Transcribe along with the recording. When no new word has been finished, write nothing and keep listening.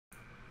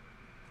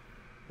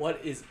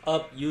What is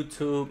up,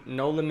 YouTube?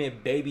 No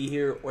Limit Baby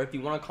here, or if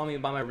you want to call me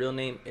by my real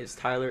name, it's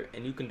Tyler,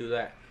 and you can do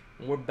that.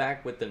 And we're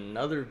back with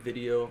another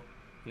video,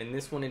 and in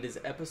this one it is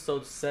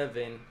episode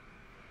 7,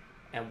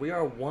 and we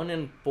are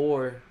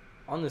 1-4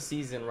 on the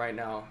season right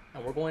now,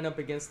 and we're going up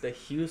against the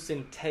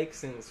Houston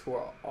Texans, who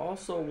are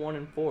also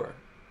 1-4.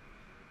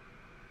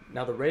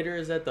 Now the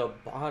Raiders at the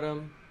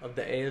bottom of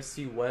the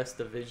AFC West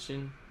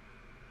division,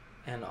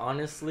 and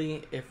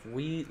honestly, if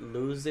we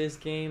lose this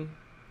game,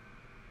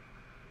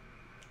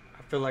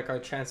 I feel like our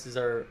chances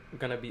are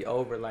gonna be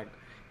over. Like,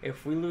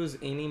 if we lose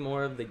any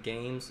more of the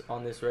games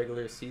on this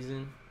regular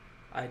season,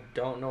 I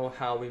don't know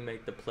how we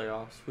make the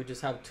playoffs. We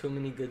just have too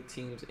many good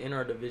teams in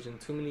our division,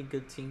 too many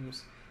good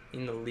teams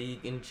in the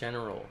league in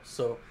general.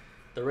 So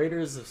the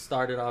Raiders have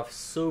started off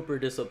super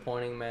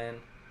disappointing, man.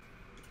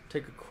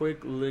 Take a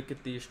quick look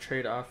at these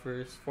trade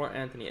offers for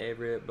Anthony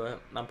Averett,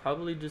 but I'm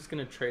probably just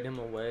gonna trade him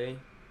away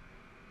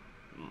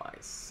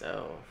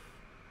myself.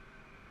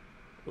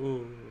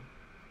 Ooh.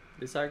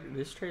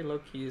 This trade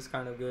low-key is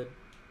kind of good.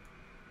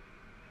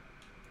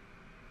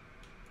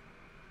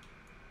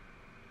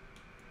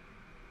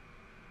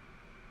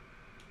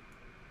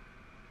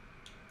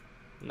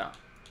 Nah.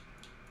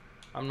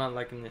 I'm not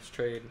liking this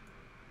trade.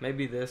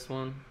 Maybe this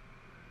one.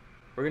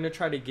 We're going to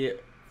try to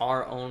get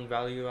our own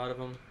value out of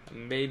them.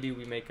 Maybe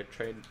we make a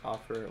trade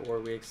offer or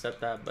we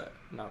accept that, but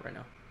not right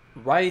now.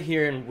 Right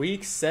here in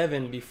week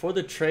 7, before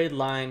the trade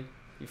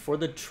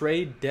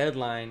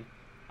deadline,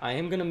 I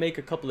am going to make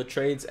a couple of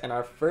trades, and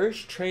our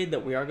first trade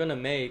that we are going to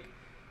make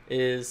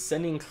is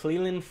sending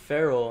Clelin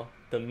Ferrell,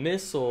 the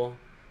missile.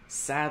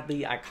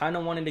 Sadly, I kind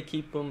of wanted to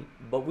keep him,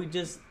 but he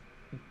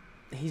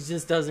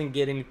just doesn't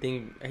get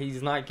anything.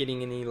 He's not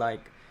getting any,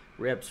 like,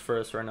 reps for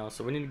us right now,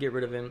 so we need to get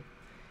rid of him.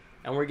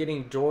 And we're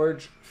getting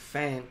George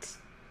Fant,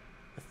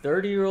 a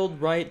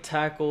 30-year-old right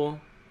tackle,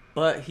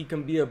 but he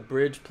can be a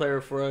bridge player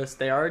for us.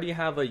 They already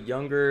have a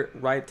younger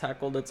right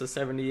tackle that's a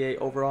 78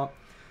 overall.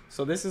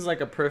 So this is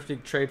like a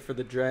perfect trade for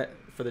the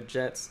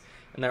Jets.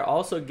 And they're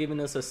also giving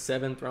us a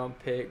 7th round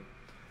pick.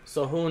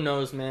 So who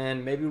knows,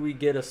 man. Maybe we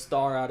get a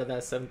star out of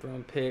that 7th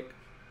round pick.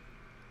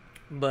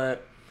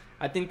 But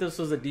I think this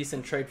was a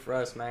decent trade for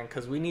us, man,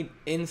 because we need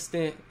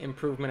instant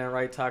improvement at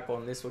right tackle,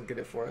 and this will get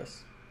it for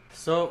us.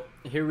 So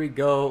here we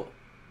go.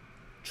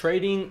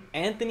 Trading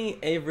Anthony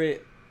Averett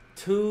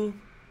to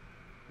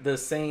the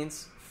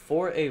Saints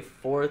for a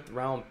 4th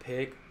round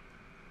pick.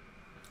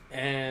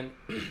 And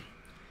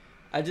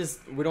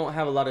we don't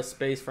have a lot of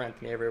space for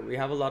Anthony Averett. We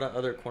have a lot of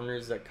other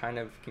corners that kind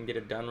of can get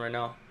it done right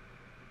now.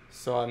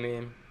 So, I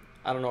mean,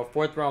 I don't know,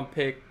 4th round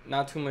pick,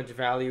 not too much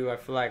value. I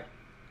feel like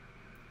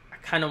I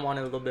kind of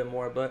wanted a little bit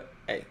more, but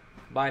hey,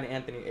 bye to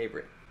Anthony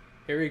Averett.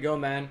 Here we go,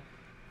 man.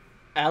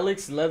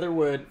 Alex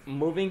Leatherwood,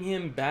 moving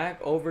him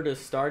back over to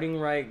starting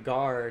right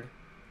guard,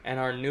 and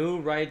our new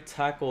right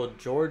tackle,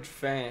 George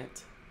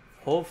Fant,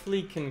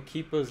 hopefully can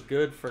keep us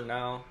good for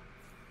now.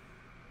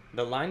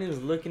 The line is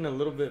looking a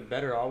little bit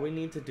better. All we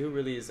need to do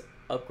really is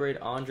upgrade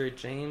Andre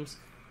James.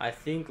 I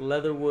think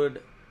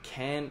Leatherwood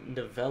can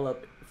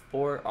develop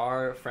for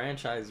our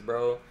franchise,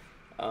 bro.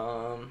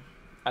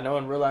 I know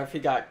in real life he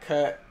got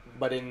cut,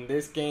 but in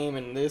this game,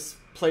 in this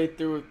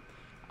playthrough,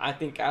 I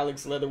think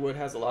Alex Leatherwood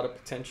has a lot of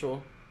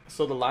potential.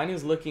 So the line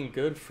is looking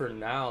good for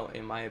now,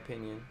 in my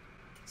opinion.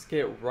 Let's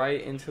get right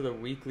into the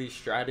weekly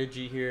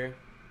strategy here.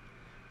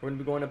 We're going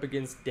to be going up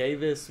against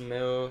Davis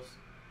Mills.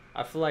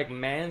 I feel like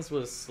Mans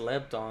was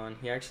slept on.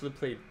 He actually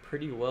played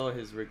pretty well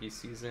his rookie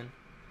season.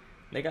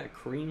 They got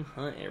Kareem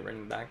Hunt at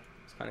running back.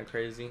 It's kind of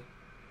crazy.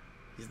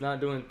 He's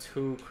not doing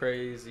too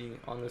crazy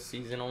on the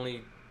season.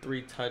 Only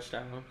 3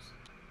 touchdowns.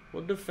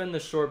 We'll defend the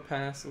short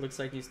pass. It looks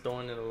like he's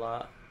throwing it a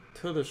lot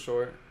to the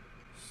short.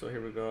 So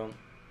here we go.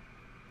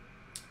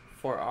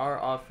 For our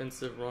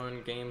offensive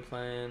run game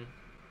plan,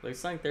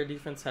 looks like their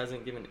defense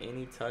hasn't given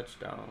any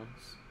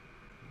touchdowns.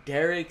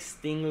 Derek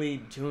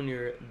Stingley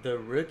Jr., the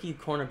rookie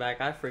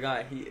cornerback, I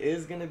forgot he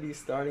is going to be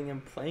starting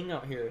and playing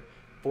out here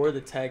for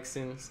the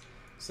Texans.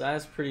 So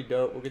that's pretty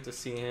dope. We'll get to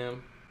see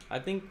him. I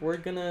think we're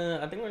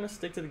gonna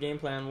stick to the game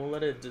plan. We'll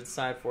let it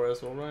decide for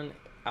us. We'll run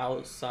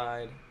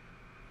outside.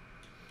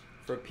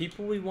 For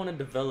people we want to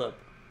develop,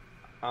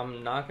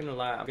 I'm not gonna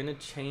lie, I'm gonna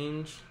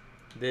change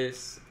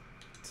this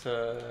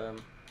to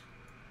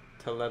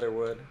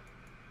Leatherwood.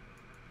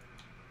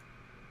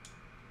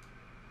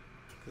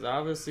 Because I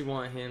obviously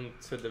want him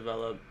to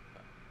develop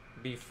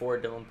before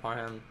Dylan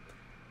Parham.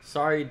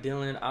 Sorry,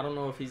 Dylan. I don't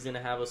know if he's going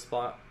to have a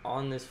spot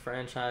on this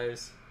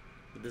franchise.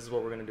 But this is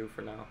what we're going to do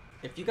for now.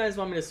 If you guys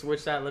want me to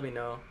switch that, let me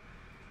know.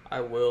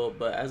 I will.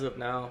 But as of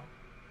now,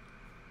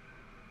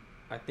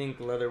 I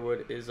think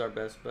Leatherwood is our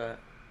best bet.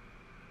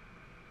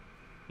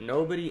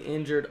 Nobody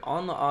injured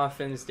on the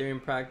offense during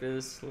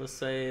practice. Let's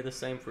say the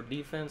same for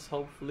defense,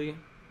 hopefully.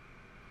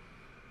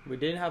 We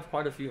did have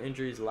quite a few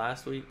injuries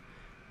last week,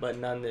 but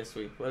none this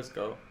week. Let's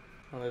go.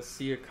 Let's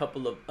see a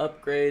couple of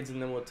upgrades,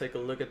 and then we'll take a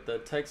look at the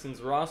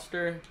Texans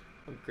roster.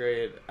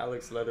 Upgrade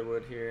Alex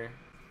Leatherwood here.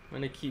 I'm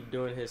going to keep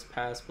doing his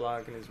pass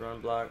block and his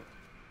run block.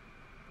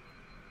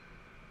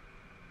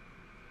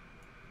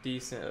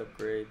 decent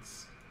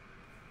upgrades.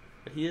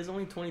 But he is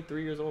only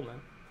 23 years old,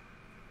 man.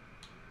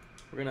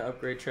 We're going to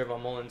upgrade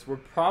Trayvon Mullins. We're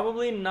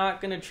probably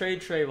not going to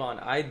trade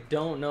Trayvon. I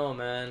don't know,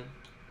 man.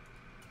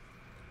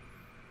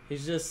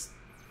 He's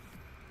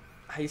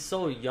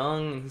so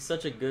young. He's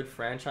such a good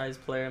franchise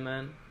player,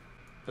 man.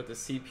 Put the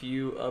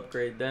CPU,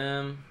 upgrade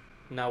them.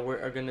 Now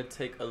we're going to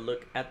take a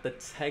look at the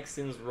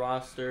Texans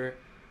roster.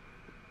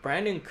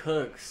 Brandon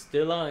Cook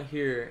still out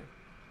here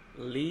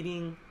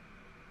leading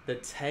the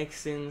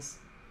Texans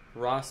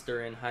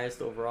roster in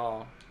highest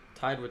overall.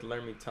 Tied with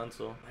Larry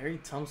Tunsil. Larry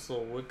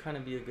Tunsil would kind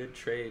of be a good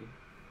trade.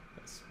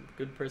 That's a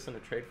good person to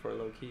trade for,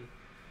 low-key.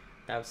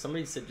 Now,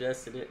 somebody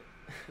suggested it.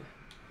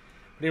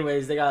 But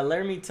anyways, they got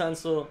Larry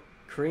Tunsil,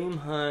 Kareem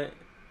Hunt,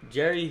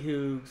 Jerry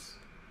Hughes,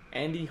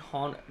 Andy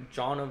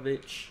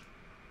Jonovich,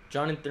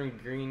 Jonathan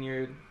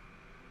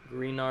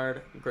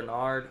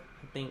Greenard,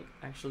 I think,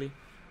 actually.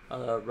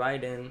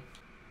 Right in.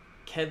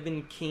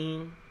 Kevin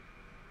King,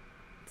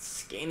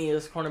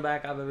 skinniest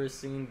cornerback I've ever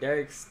seen.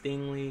 Derek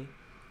Stingley.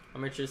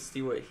 I'm interested to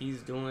see what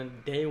he's doing.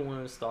 Day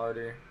one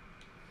starter.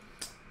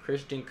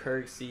 Christian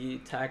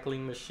Kirksey,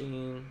 tackling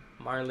machine.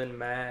 Marlon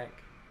Mack.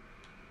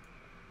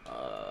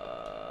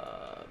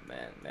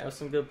 Man, they have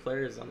some good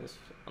players on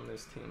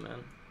this team,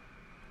 man.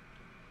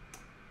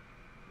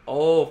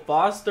 Oh,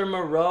 Foster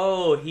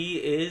Moreau, he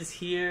is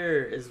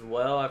here as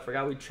well. I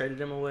forgot we traded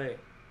him away.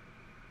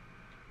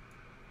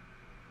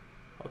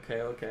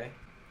 Okay.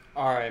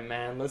 All right,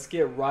 man. Let's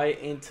get right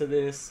into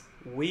this.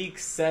 Week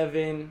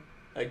 7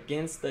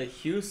 against the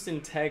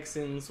Houston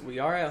Texans. We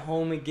are at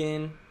home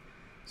again,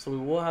 so we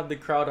will have the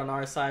crowd on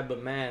our side.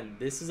 But, man,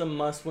 this is a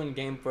must-win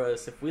game for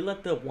us. If we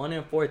let the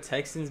 1-4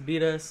 Texans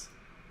beat us,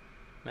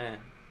 man,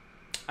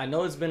 I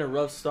know it's been a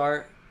rough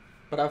start,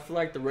 but I feel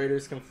like the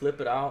Raiders can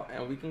flip it out,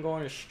 and we can go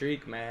on a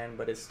streak, man.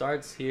 But it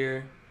starts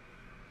here,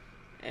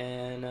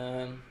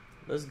 and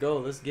let's go.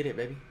 Let's get it,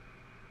 baby.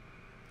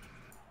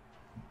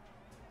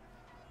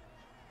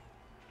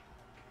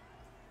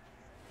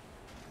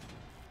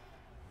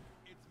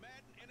 It's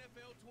Madden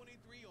NFL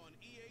 23 on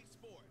EA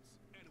Sports,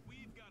 and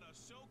we've got a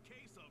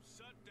showcase of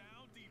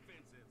shutdown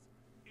defenses.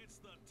 It's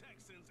the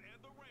Texans and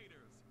the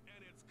Raiders,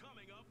 and it's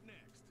coming up next.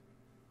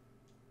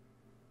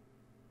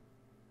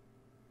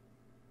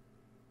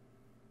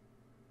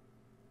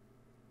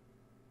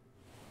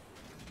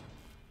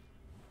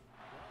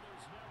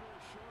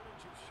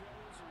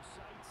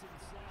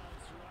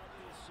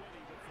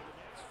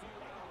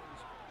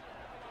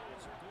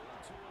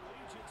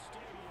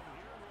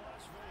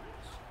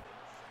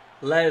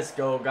 Let's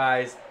go,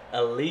 guys.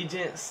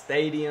 Allegiant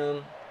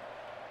Stadium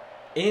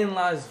in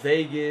Las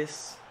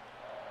Vegas.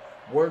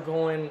 We're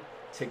going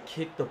to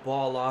kick the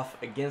ball off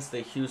against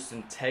the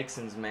Houston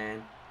Texans,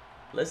 man.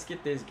 Let's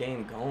get this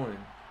game going.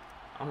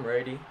 I'm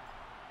ready.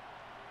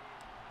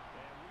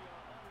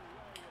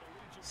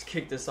 Let's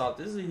kick this off.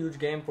 This is a huge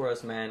game for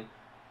us, man.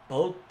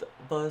 Both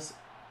of us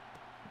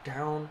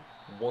down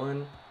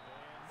 1-4.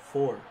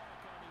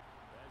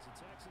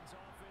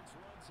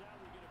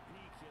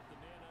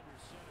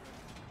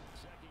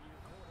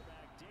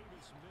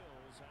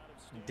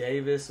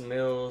 Davis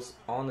Mills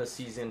on the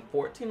season,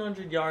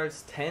 1,400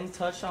 yards, 10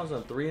 touchdowns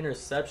on 3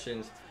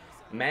 interceptions.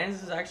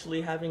 Mans is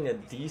actually having a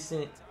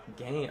decent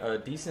game, a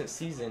decent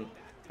season.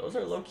 Those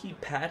are low-key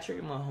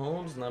Patrick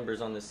Mahomes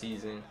numbers on the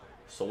season,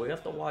 so we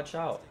have to watch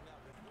out.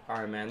 All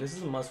right, man, this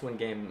is a must-win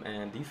game,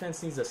 man.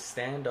 Defense needs to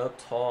stand up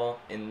tall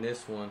in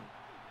this one.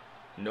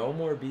 No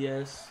more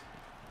BS.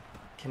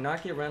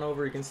 Cannot get ran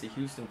over against the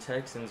Houston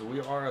Texans.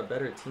 We are a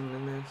better team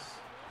than this.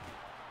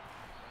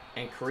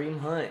 And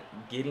Kareem Hunt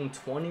getting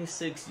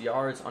 26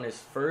 yards on his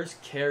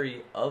first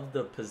carry of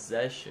the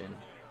possession.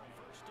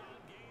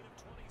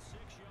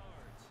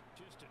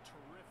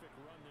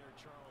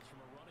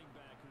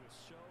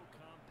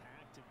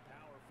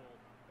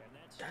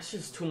 That's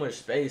just too much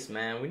space,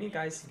 man. We need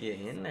guys to get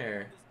in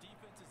there.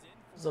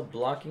 There's a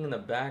blocking in the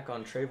back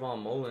on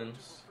Trayvon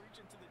Mullins.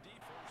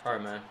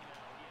 Alright, man.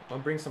 I'm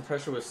going to bring some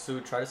pressure with Sue.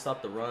 Try to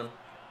stop the run.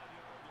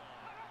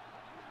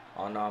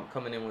 Oh, no. I'm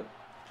coming in with...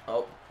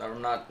 Oh,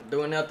 I'm not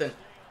doing nothing.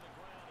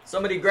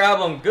 Somebody grab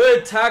him.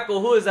 Good tackle.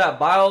 Who is that?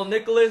 Bile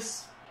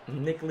Nicholas?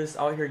 Nicholas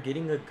out here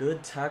getting a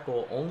good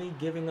tackle. Only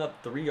giving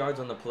up 3 yards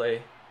on the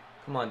play.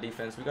 Come on,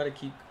 defense. We got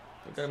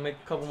to make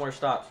a couple more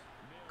stops.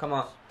 Come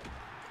on.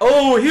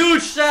 Oh,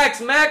 huge sacks.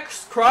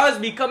 Max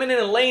Crosby coming in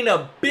and laying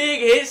a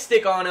big hit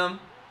stick on him.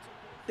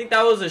 I think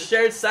that was a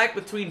shared sack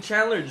between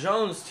Chandler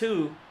Jones,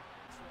 too.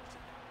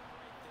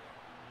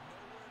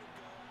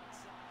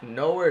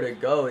 Nowhere to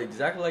go,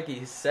 exactly like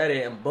he said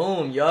it, and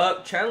boom,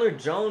 yup. Chandler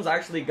Jones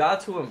actually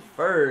got to him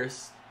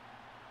first,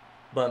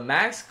 but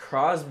Max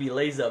Crosby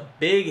lays a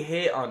big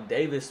hit on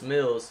Davis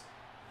Mills.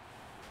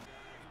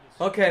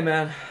 Okay,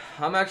 man,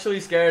 I'm actually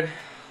scared.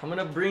 I'm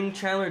gonna bring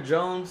Chandler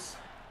Jones.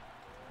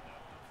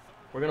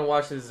 We're gonna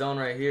watch this zone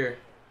right here.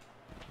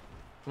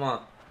 Come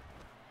on.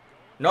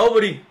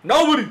 Nobody.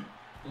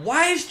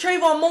 Why is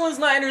Trayvon Mullins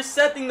not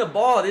intercepting the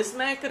ball? This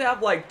man could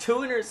have like 2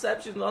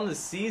 interceptions on the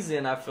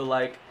season, I feel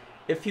like,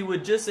 if he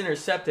would just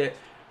intercept it.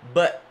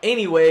 But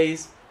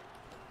anyways,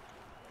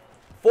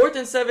 4th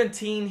and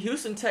 17.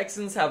 Houston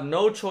Texans have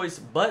no choice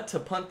but to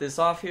punt this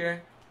off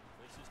here.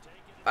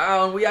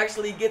 Wow, and we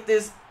actually get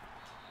this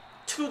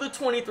to the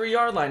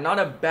 23-yard line. Not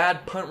a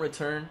bad punt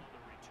return.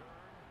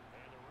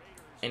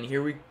 And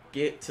here we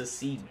get to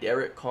see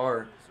Derek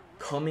Carr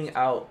coming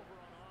out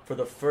for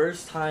the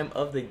first time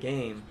of the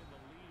game.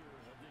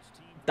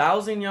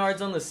 1,000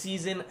 yards on the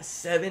season,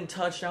 7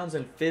 touchdowns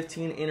and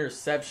 15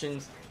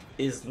 interceptions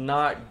is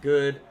not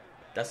good.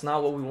 That's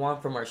not what we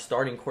want from our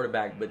starting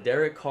quarterback. But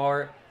Derek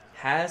Carr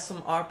has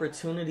some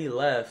opportunity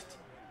left.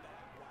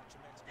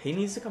 He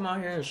needs to come out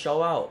here and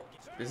show out.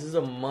 This is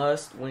a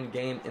must-win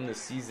game in the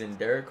season.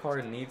 Derek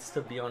Carr needs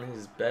to be on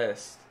his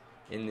best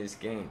in this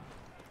game.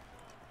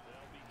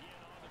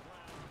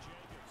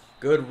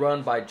 Good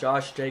run by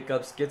Josh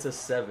Jacobs. Gets a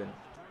 7.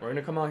 We're going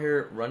to come out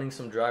here running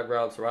some drag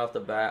routes right off the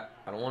bat.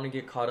 I don't want to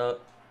get caught up.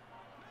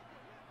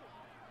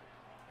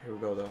 Here we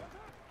go, though.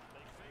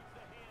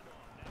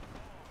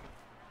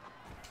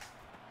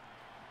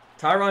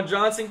 Trayvon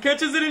Johnson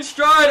catches it in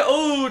stride.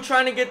 Oh,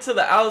 trying to get to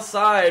the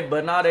outside,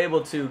 but not able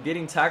to.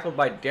 Getting tackled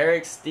by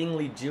Derek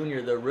Stingley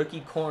Jr., the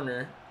rookie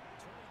corner.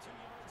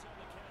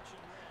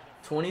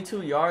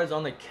 22 yards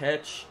on the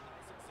catch.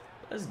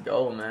 Let's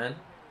go, man.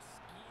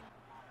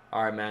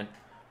 All right, man.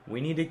 We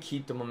need to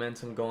keep the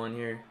momentum going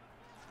here.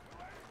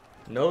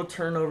 No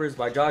turnovers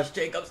by Josh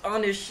Jacobs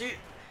on his shit.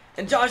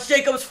 And Josh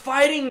Jacobs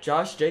fighting.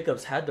 Josh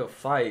Jacobs had to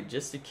fight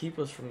just to keep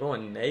us from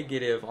going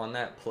negative on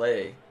that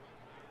play.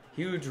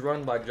 Huge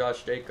run by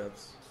Josh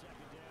Jacobs.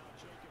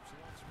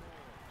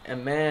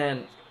 And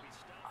man,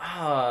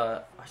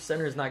 our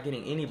center is not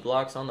getting any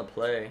blocks on the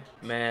play.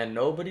 Man,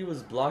 nobody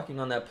was blocking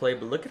on that play.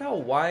 But look at how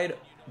wide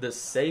the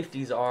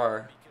safeties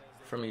are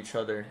from each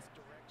other.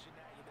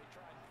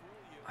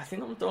 I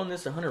think I'm throwing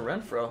this to Hunter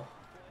Renfrow.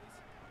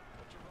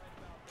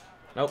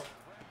 Nope.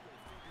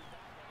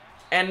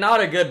 And not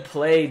a good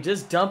play.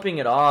 Just dumping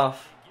it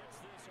off.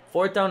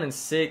 4th down and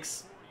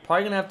 6.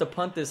 Probably going to have to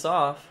punt this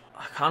off.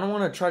 I kind of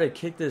want to try to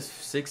kick this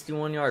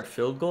 61-yard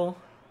field goal.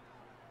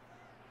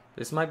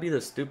 This might be the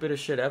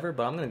stupidest shit ever,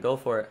 but I'm going to go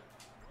for it.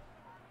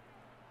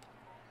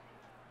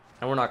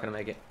 And we're not going to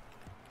make it.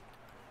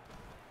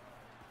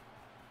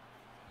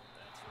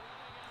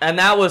 And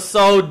that was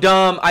so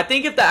dumb. I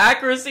think if the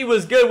accuracy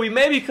was good, we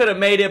maybe could have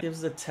made it. Gives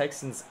the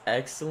Texans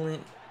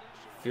excellent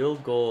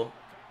field goal.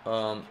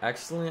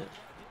 Excellent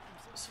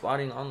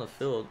spotting on the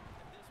field.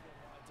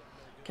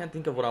 Can't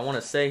think of what I want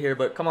to say here,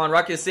 but come on,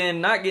 Ruckus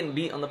in. Not getting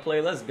beat on the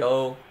play. Let's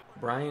go.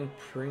 Brian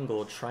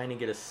Pringle trying to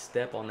get a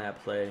step on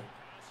that play.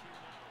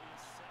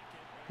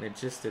 And it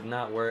just did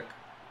not work.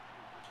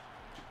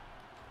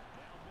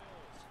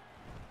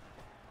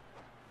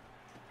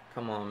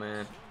 Come on,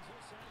 man.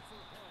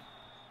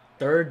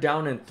 3rd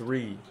down and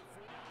 3.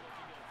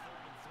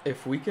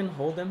 If we can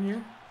hold them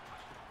here.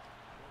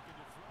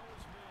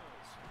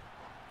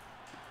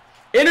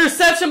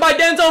 Interception by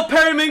Denzel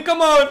Perryman.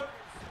 Come on.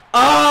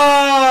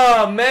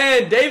 Oh,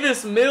 man.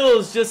 Davis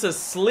Mills just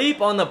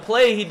asleep on the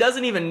play. He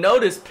doesn't even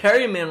notice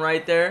Perryman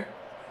right there.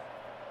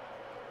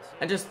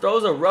 And just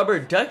throws a rubber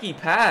ducky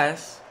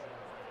pass.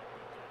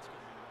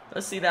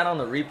 Let's see that on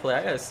the replay.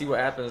 I got to see what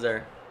happens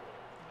there.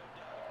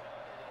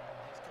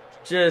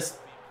 Just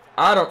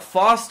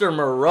Foster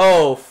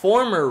Moreau,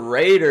 former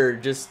Raider,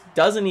 just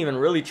doesn't even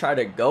really try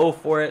to go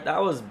for it.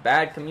 That was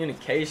bad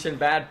communication,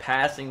 bad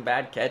passing,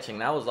 bad catching.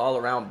 That was all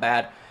around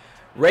bad.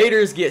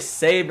 Raiders get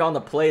saved on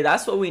the play.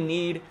 That's what we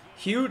need.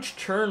 Huge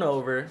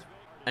turnover.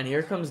 And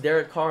here comes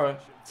Derek Carr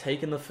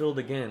taking the field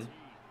again.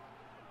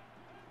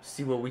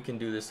 See what we can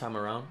do this time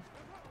around.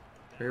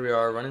 Here we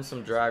are running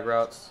some drag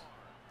routes.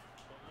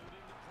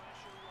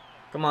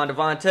 Come on,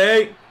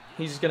 Devontae.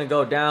 He's just going to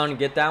go down and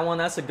get that one.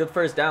 That's a good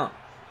first down.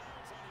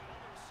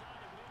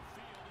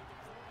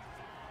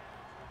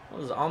 That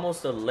was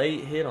almost a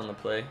late hit on the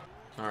play.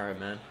 Alright,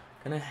 man.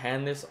 Gonna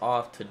hand this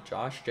off to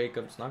Josh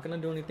Jacobs. Not gonna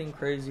do anything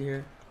crazy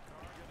here.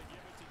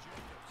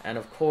 And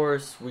of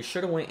course, we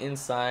should have went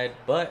inside,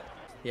 but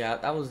yeah,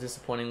 that was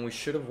disappointing. We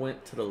should have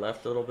went to the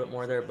left a little bit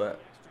more there, but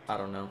I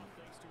don't know.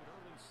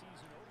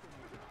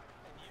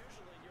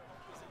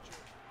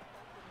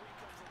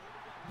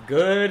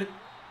 Good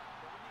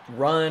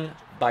run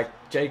by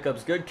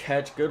Jacobs. Good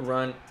catch, good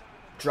run.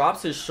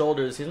 Drops his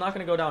shoulders. He's not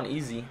gonna go down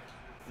easy.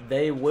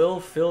 They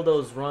will fill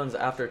those runs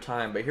after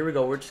time. But here we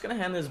go. We're just going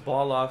to hand this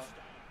ball off.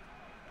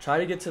 Try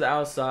to get to the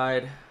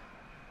outside.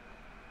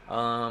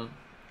 Try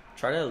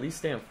to at least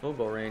stay in field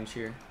goal range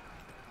here.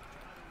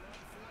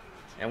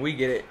 And we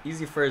get it.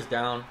 Easy first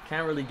down.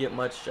 Can't really get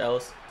much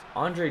else.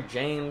 Andre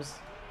James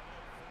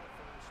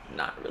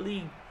not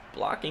really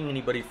blocking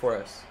anybody for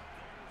us.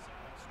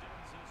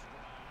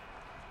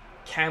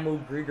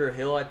 Camu Grieger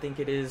Hill, I think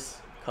it is,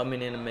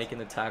 coming in and making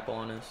the tackle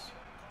on us.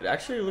 It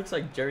actually looks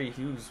like Jerry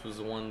Hughes was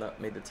the one that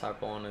made the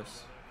tackle on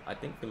us. I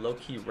think we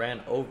low-key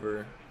ran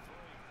over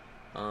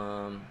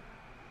Grieger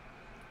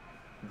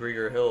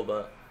Hill,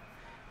 but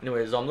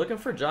anyways, I'm looking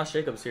for Josh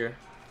Jacobs here.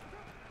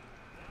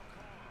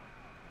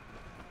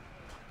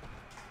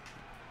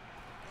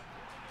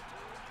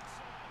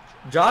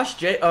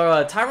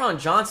 Tyron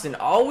Johnson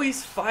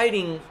always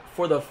fighting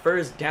for the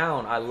first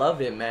down. I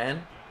love it,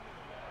 man.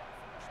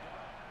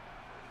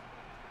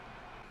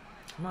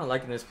 I'm not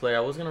liking this play. I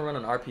was going to run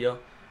an RPO.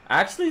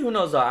 Actually, who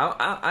knows?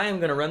 I am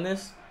going to run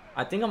this.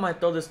 I think I might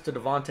throw this to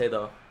Devontae,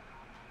 though.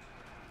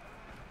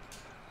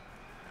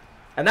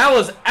 And that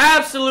was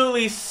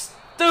absolutely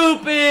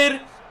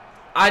stupid.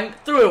 I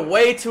threw it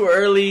way too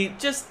early.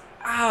 Just,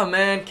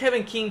 man.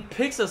 Kevin King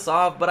picks us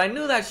off. But I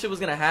knew that shit was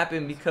going to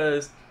happen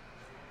because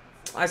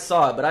I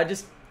saw it. But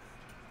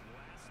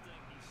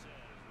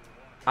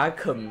I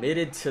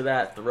committed to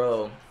that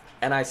throw.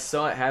 And I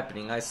saw it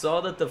happening. I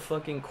saw that the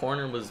fucking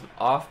corner was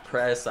off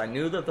press. I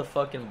knew that the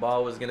fucking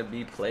ball was going to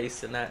be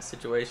placed in that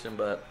situation.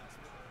 But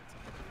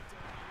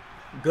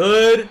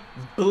good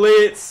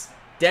blitz.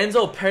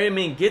 Denzel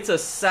Perryman gets a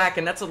sack.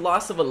 And that's a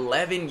loss of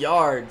 11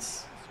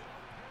 yards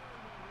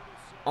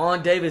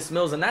on Davis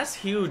Mills. And that's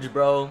huge,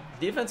 bro.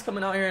 Defense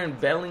coming out here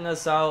and bailing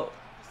us out.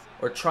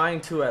 Or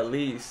trying to at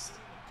least.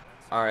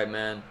 Alright,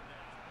 man.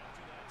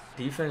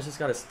 Defense just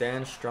got to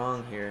stand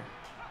strong here.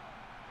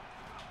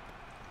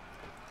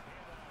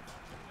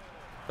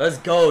 Let's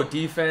go,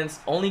 defense.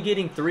 Only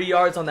getting 3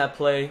 yards on that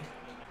play.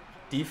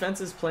 Defense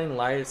is playing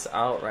lights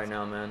out right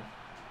now, man.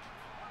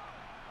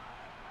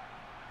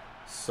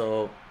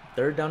 So,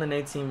 3rd down and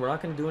 18. We're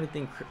not going to do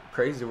anything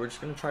crazy. We're just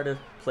going to try to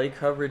play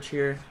coverage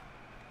here.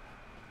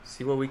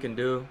 See what we can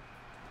do.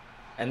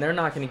 And they're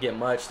not going to get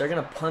much. They're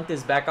going to punt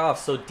this back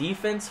off. So,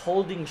 defense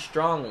holding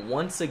strong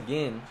once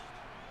again.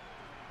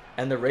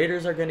 And the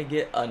Raiders are going to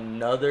get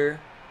another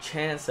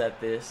chance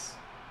at this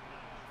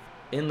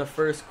in the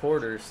first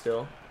quarter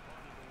still.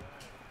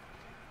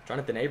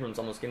 Jonathan Abrams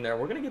almost getting there.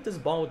 We're gonna get this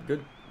ball with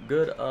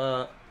good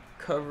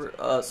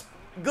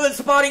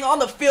spotting on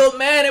the field,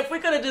 man. If we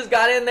could have just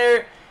got in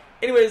there.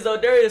 Anyways, though,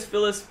 Darius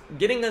Phillips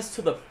getting us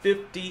to the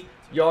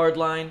 50-yard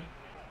line.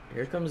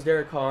 Here comes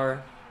Derek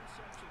Carr.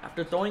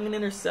 After throwing an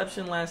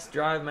interception last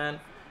drive, man,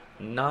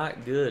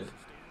 not good.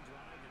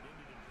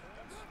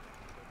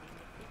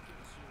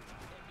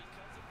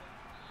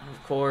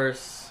 Of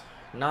course,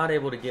 not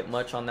able to get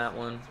much on that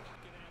one.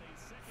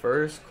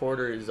 First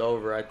quarter is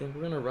over. I think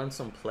we're going to run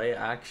some play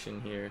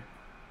action here.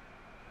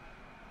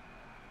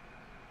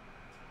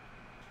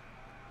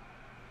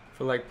 I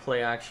feel like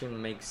play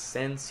action makes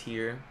sense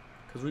here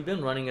because we've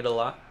been running it a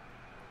lot.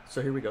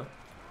 So here we go.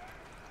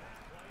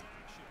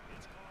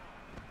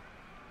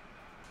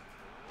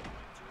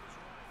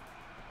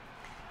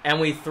 And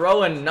we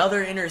throw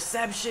another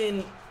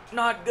interception.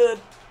 Not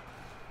good.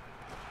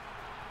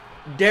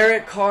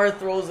 Derek Carr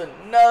throws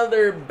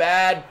another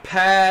bad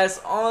pass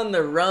on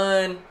the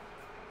run.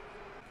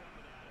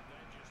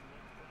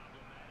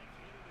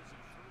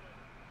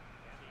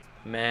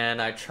 Man,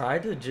 I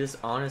tried to just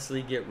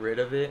honestly get rid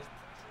of it.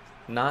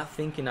 Not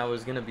thinking I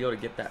was going to be able to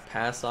get that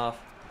pass off.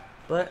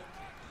 But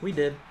we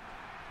did.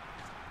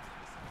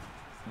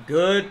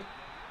 Good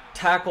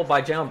tackle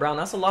by Jalen Brown.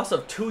 That's a loss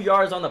of 2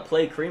 yards on the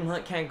play. Kareem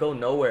Hunt can't go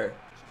nowhere.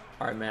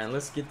 Alright, man.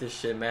 Let's get this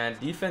shit, man.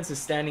 Defense is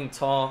standing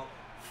tall.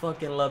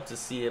 Fucking love to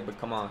see it,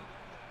 but come on.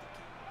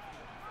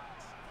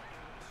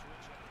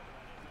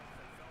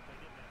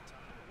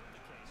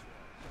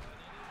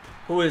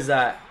 Who is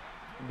that?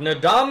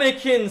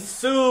 Ndamukong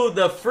Suh,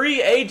 the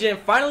free agent,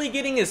 finally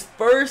getting his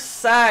first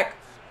sack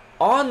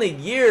on the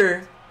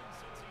year,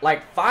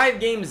 like 5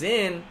 games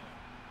in.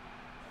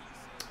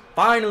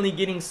 Finally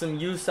getting some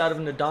use out of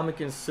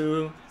Ndamukong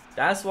Suh.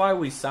 That's why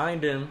we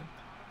signed him.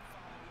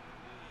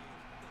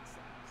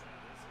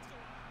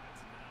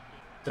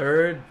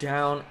 3rd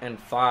down and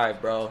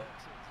 5, bro.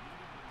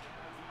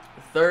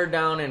 3rd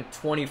down and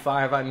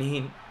 25. I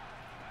mean,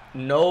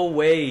 no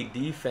way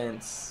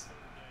defense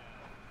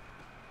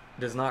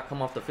does not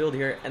come off the field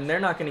here. And they're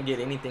not going to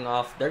get anything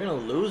off. They're going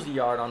to lose a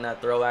yard on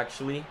that throw,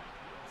 actually.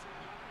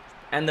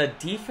 And the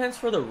defense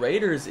for the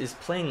Raiders is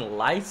playing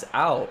lights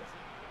out.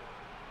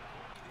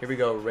 Here we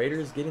go.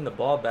 Raiders getting the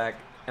ball back.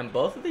 And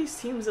both of these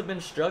teams have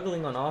been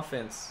struggling on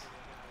offense.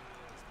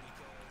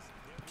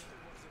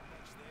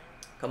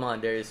 Come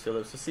on, Darius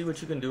Phillips. Let's see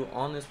what you can do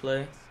on this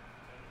play.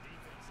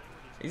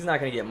 He's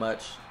not going to get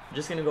much.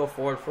 Just going to go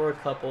forward for a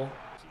couple.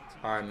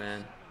 All right,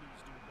 man.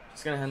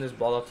 Just going to hand this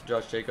ball off to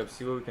Josh Jacobs.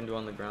 See what we can do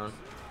on the ground.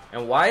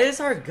 And why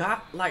is our guy,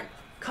 like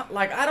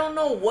I don't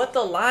know what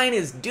the line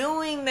is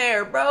doing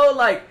there, bro.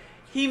 Like,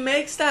 he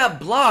makes that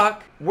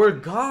block. We're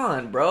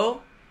gone,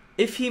 bro.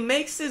 If he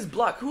makes this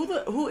block,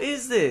 who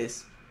is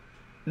this?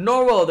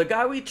 Norwell, the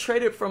guy we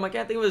traded from. I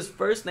can't think of his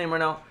first name right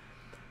now.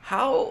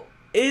 How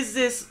is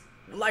this?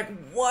 Like,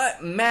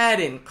 what?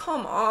 Madden,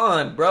 come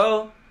on,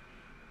 bro.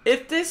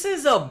 If this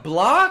is a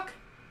block,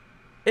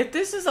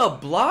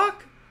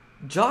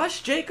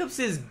 Josh Jacobs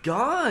is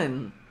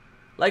gone.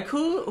 Like,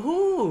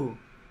 who?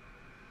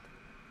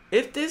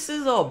 If this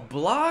is a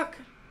block,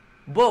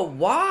 but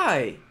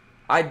why?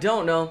 I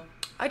don't know.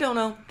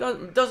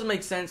 Doesn't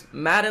make sense.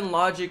 Madden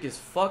logic is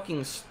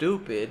fucking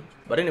stupid.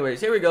 But anyways,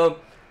 here we go.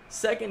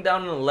 2nd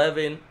down and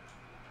 11.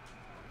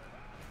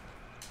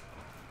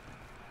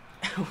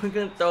 We're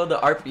going to throw the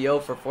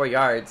RPO for 4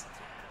 yards.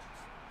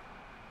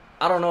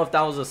 I don't know if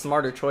that was a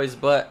smarter choice,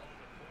 but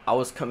I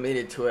was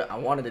committed to it. I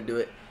wanted to do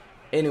it.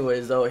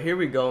 Anyways, though, here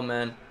we go,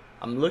 man.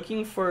 I'm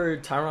looking for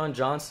Tyron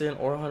Johnson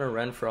or Hunter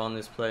Renfrow on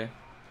this play.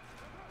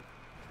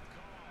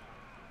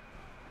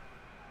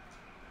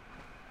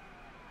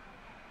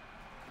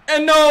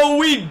 And no,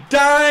 we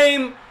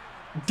dime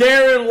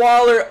Darren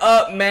Waller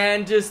up,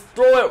 man. Just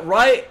throw it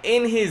right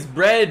in his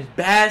bread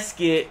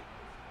basket.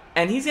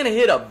 And he's going to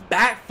hit a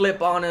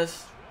backflip on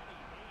us.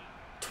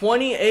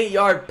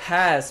 28-yard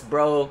pass,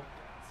 bro.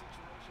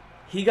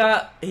 He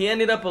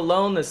ended up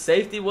alone. The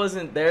safety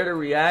wasn't there to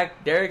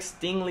react. Derek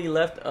Stingley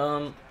left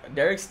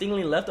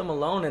him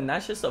alone, and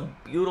that's just a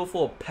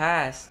beautiful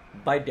pass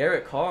by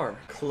Derek Carr.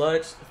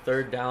 Clutch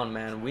third down,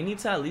 man. We need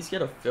to at least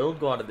get a field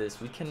goal out of this.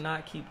 We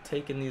cannot keep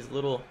taking these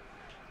little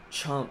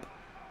chump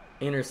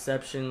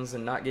interceptions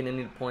and not getting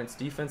any points.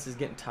 Defense is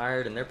getting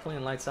tired, and they're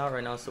playing lights out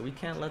right now, so we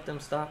can't let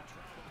them stop.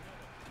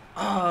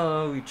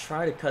 Oh, we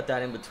try to cut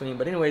that in between.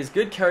 But anyways,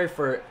 good carry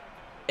for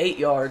 8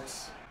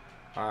 yards.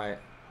 All right.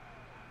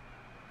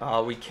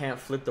 Oh, we can't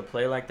flip the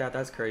play like that.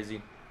 That's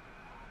crazy.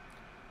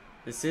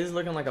 This is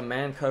looking like a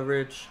man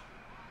coverage.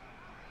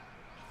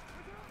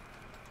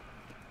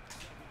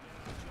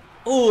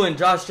 Ooh, and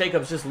Josh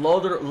Jacobs just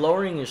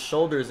lowering his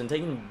shoulders and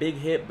taking a big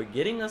hit, but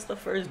getting us the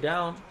first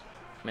down.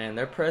 Man,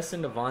 they're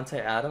pressing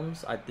Devontae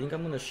Adams. I think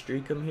I'm going to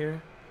streak him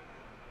here.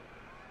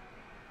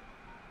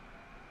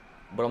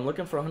 But I'm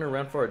looking for Hunter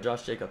Renfrow or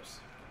Josh Jacobs.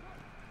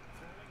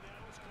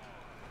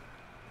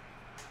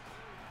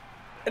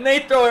 And they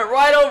throw it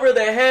right over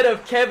the head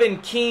of Kevin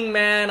King,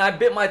 man. I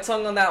bit my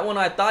tongue on that one.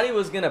 I thought he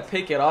was going to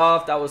pick it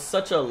off. That was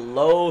such a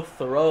low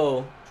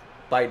throw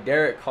by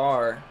Derek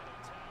Carr.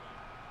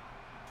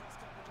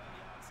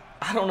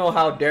 I don't know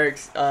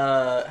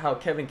how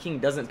Kevin King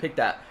doesn't pick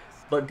that.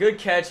 But good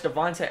catch.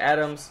 Devontae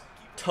Adams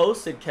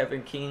toasted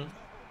Kevin King.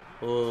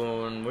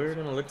 Ooh, and we're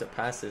going to look to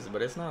passes,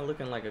 but it's not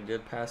looking like a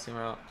good passing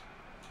route.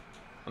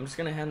 I'm just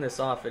going to hand this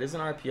off. It is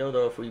an RPO,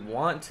 though. If we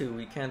want to,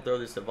 we can throw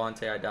this to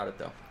Devontae. I doubt it,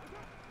 though.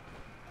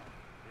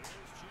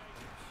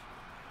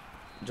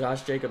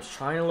 Josh Jacobs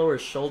trying to lower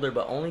his shoulder,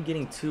 but only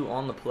getting 2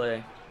 on the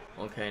play.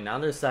 Okay, now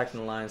they're sacking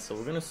the line, so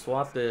we're going to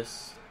swap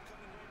this.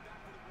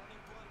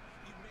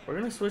 We're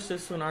going to switch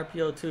this to an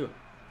RPO, too.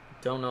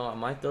 Don't know. I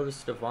might throw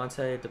this to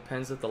Devontae. It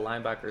depends if the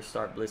linebackers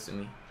start blitzing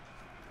me.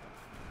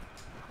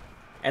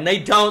 And they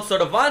don't, so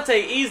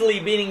Devontae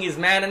easily beating his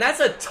man, and that's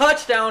a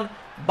touchdown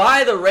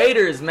by the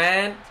Raiders,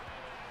 man.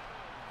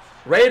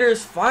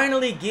 Raiders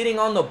finally getting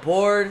on the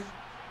board.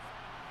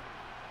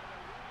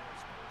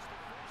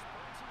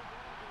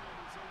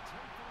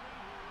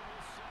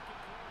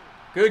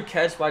 Good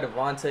catch by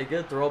Devontae.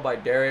 Good throw by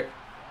Derek.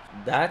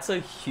 That's a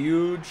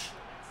huge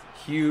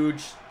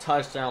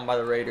touchdown by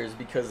the Raiders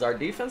because our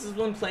defense has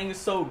been playing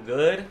so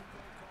good.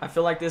 I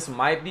feel like this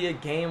might be a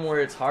game where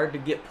it's hard to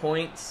get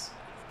points.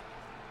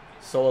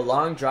 So a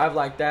long drive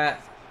like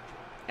that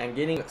and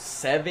getting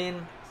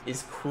 7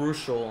 is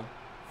crucial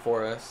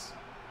for us.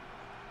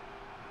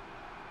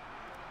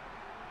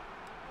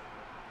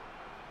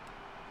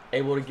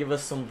 Able to give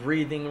us some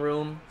breathing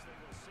room.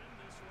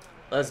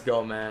 Let's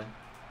go, man.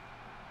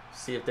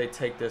 See if they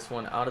take this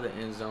one out of the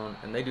end zone,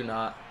 and they do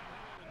not.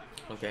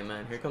 Okay,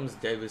 man, here comes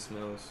Davis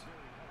Mills.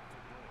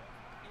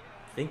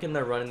 Thinking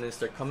they're running this.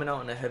 They're coming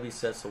out in a heavy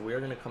set, so we're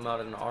going to come out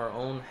in our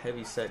own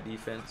heavy set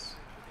defense.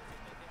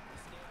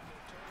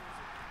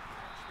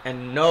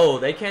 And no,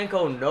 they can't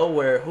go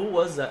nowhere. Who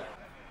was that?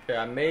 Okay,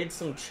 I made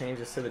some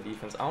changes to the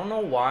defense. I don't know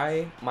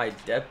why my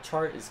depth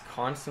chart is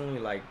constantly,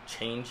 like,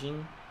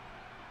 changing.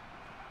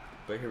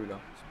 But here we go.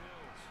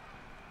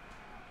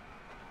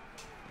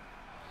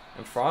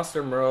 And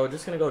Foster Moreau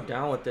just going to go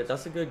down with it.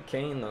 That's a good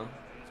gain, though.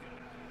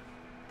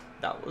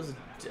 That was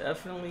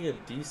definitely a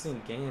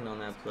decent gain on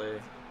that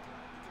play.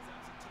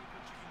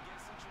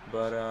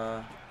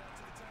 But,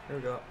 here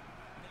we go.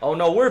 Oh,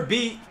 no, we're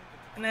beat.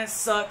 And that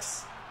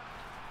sucks.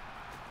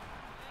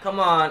 Come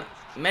on.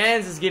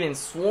 Mans is getting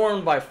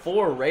swarmed by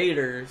 4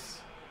 Raiders.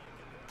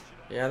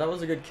 Yeah, that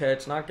was a good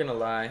catch. Not going to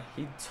lie.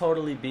 He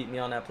totally beat me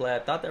on that play. I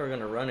thought they were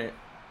going to run it.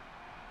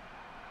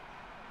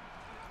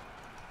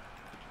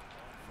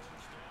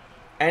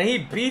 And he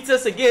beats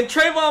us again.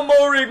 Trayvon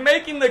Mullen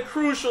making the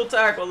crucial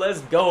tackle.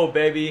 Let's go,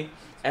 baby.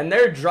 And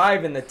they're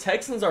driving. The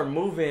Texans are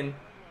moving.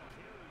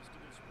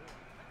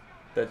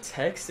 The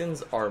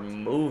Texans are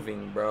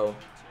moving, bro.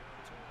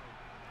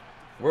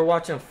 We're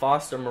watching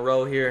Foster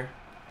Moreau here.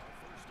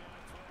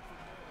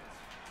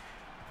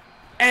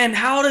 And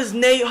how does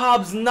Nate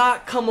Hobbs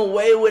not come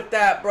away with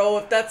that, bro?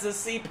 If that's a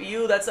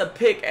CPU, that's a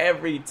pick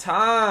every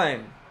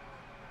time.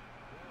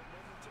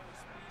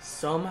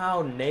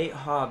 Somehow Nate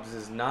Hobbs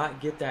does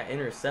not get that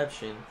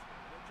interception.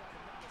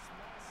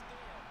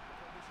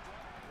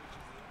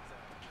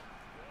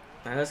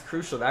 And that's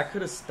crucial. That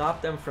could have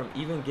stopped them from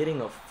even getting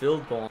a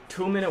field goal.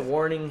 2-minute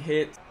warning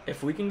hit.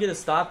 If we can get a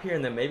stop here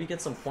and then maybe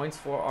get some points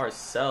for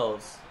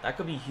ourselves, that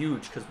could be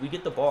huge because we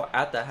get the ball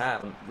at the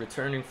half.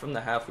 Returning from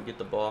the half, we get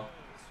the ball.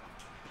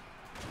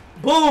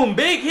 Boom!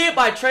 Big hit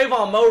by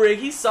Trayvon Mullen.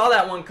 He saw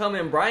that one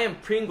coming. Brian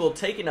Pringle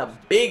taking a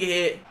big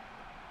hit.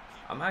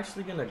 I'm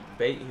actually going to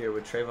bait here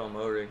with Trayvon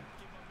Mullen.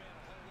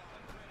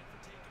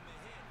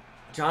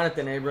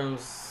 Jonathan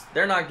Abrams,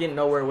 they're not getting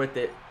nowhere with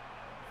it.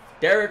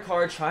 Derek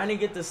Carr trying to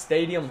get the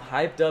stadium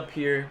hyped up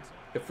here.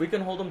 If we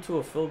can hold them to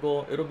a field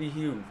goal, it'll be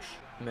huge.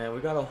 Man,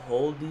 we got to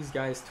hold these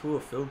guys to a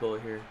field goal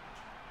here.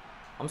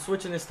 I'm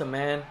switching this to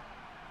man.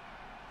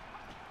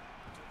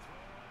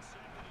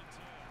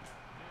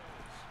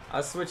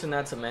 I'm switching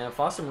that to man.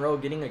 Foster Moreau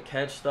getting a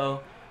catch,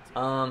 though.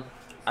 I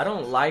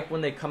don't like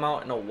when they come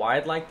out in a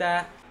wide like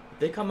that. If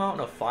they come out in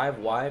a 5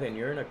 wide and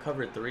you're in a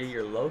cover 3,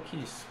 you're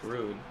low-key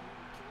screwed.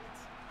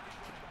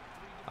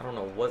 I don't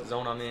know what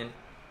zone I'm in.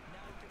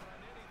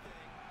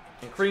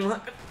 And Kareem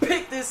Hunt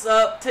picked this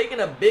up, taking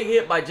a big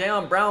hit by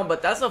Jayon Brown,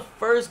 but that's a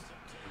first.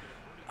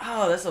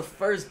 Oh, that's a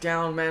first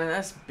down, man.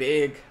 That's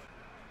big.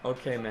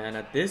 Okay, man.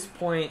 At this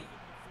point,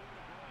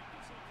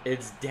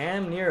 it's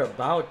damn near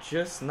about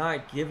just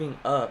not giving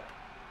up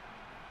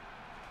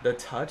the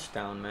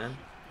touchdown, man.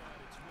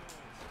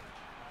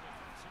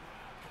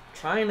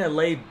 Trying to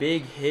lay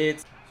big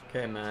hits.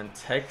 Okay, man.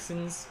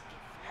 Texans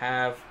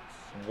have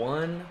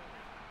one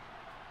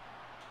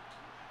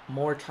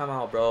more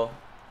timeout, bro.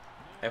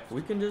 If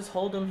we can just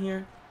hold them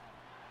here.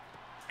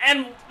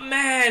 And,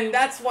 man,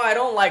 that's why I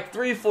don't like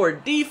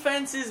 3-4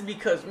 defenses,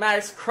 because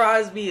Max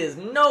Crosby is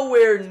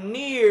nowhere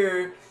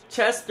near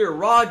Chester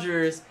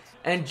Rogers.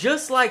 And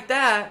just like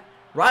that,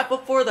 right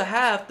before the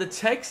half, the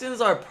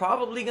Texans are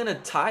probably going to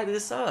tie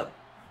this up.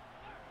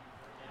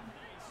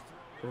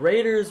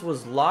 Raiders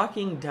was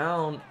locking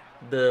down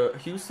the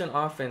Houston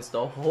offense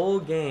the whole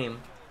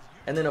game.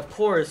 And then, of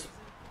course,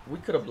 we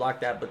could have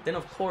blocked that. But then,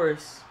 of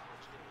course,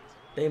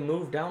 they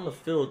moved down the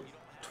field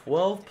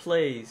 12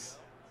 plays.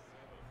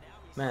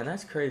 Man,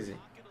 that's crazy.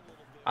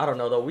 I don't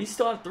know, though. We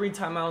still have 3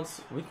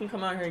 timeouts. We can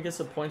come out here and get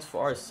some points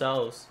for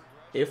ourselves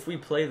if we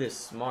play this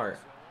smart.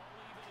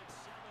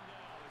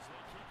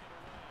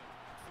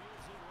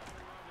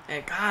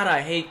 And God,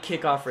 I hate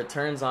kickoff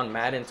returns on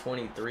Madden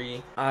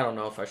 23. I don't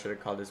know if I should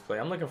have called this play.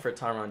 I'm looking for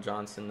Tyron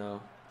Johnson,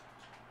 though.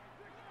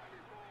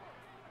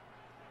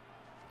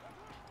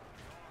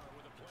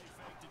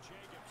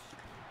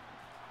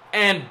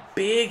 And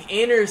big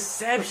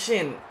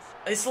interception.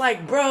 It's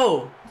like,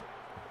 bro.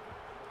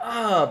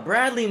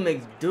 Bradley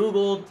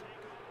McDougald.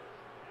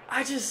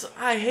 I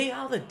hate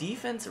how the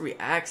defense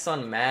reacts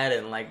on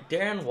Madden. Like,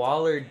 Darren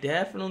Waller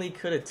definitely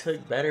could have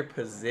took better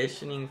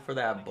positioning for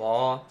that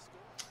ball.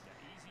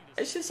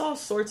 It's just all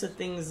sorts of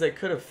things that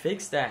could have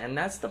fixed that. And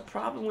that's the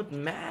problem with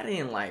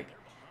Madden. Like,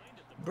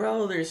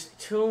 bro, there's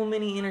too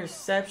many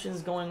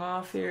interceptions going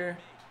off here.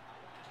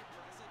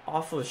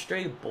 Off of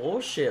straight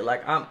bullshit.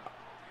 Like,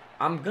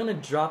 I'm gonna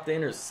drop the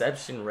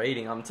interception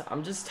rating.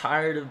 I'm just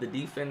tired of the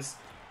defense.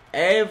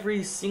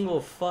 Every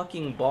single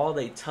fucking ball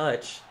they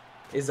touch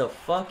is a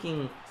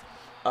fucking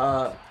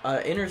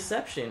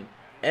interception.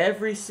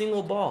 Every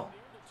single ball.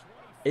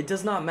 It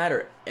does not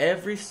matter.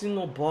 Every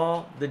single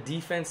ball the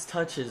defense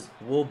touches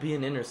will be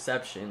an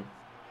interception.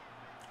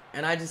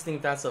 And I just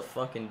think that's a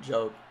fucking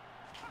joke.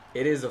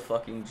 It is a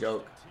fucking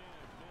joke.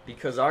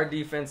 Because our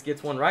defense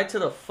gets one right to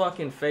the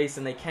fucking face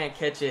and they can't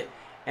catch it.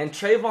 And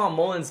Trayvon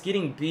Mullen's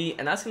getting beat,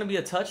 and that's going to be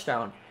a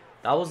touchdown.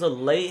 That was a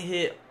late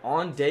hit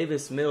on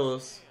Davis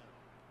Mills.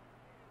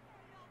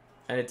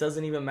 And it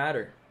doesn't even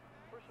matter.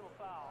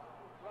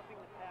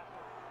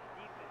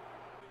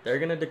 They're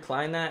going to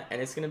decline that,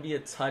 and it's going to be a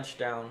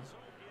touchdown.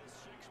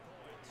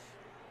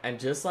 And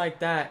just like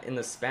that, in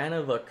the span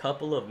of a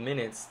couple of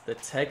minutes, the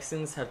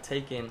Texans have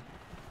taken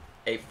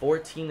a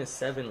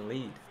 14-7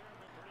 lead.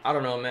 I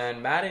don't know, man.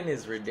 Madden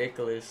is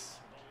ridiculous.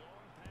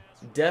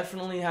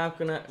 Definitely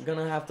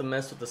gonna have to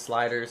mess with the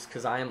sliders,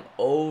 because I am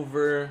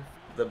over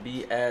the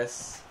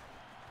BS.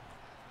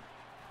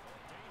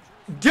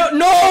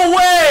 No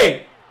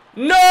way!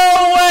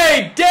 No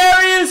way!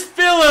 Darius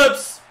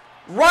Phillips,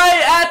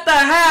 right at the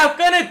half,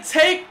 gonna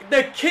take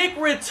the kick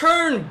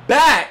return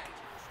back.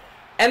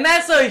 And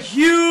that's a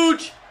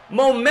huge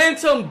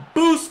momentum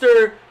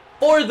booster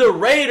for the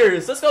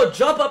Raiders. Let's go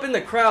jump up in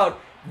the crowd.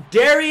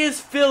 Darius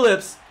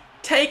Phillips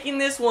taking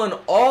this one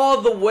all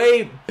the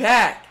way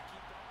back.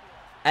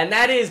 And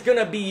that is going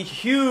to be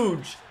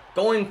huge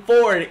going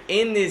forward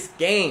in this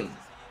game.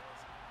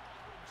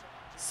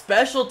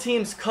 Special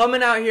teams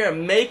coming out here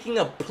and making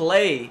a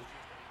play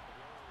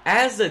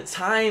as the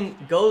time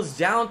goes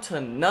down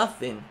to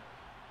nothing.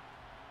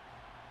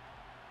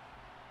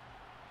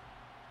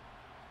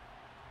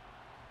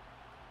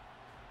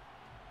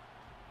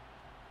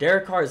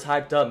 Derek Carr is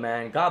hyped up,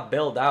 man. Got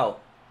bailed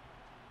out.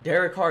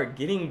 Derek Carr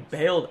getting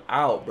bailed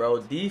out, bro.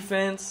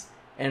 Defense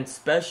and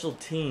special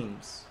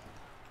teams.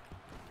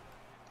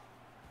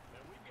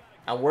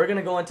 And we're going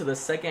to go into the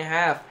second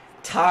half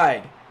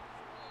tied.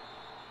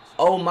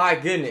 Oh my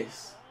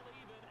goodness.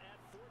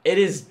 It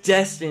is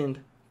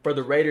destined for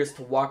the Raiders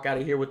to walk out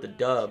of here with the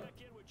dub.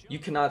 You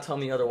cannot tell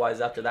me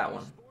otherwise after that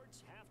one.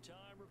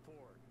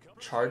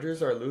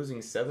 Chargers are losing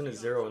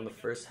 7-0 in the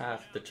first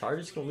half. If the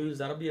Chargers can lose,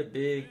 that'll be a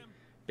big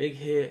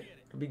hit.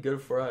 It'll be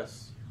good for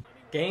us.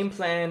 Game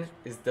plan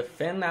is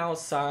defend the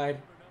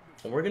outside.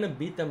 And we're going to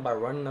beat them by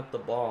running up the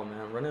ball,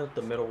 man. Running up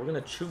the middle. We're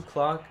going to chew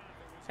clock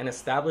and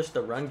establish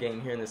the run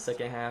game here in the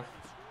second half.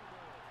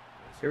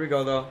 Here we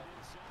go, though.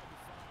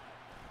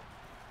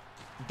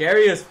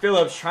 Darius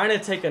Phillips trying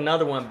to take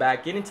another one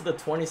back, getting to the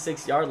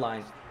 26-yard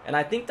line. And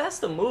I think that's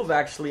the move,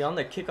 actually, on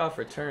the kickoff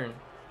return.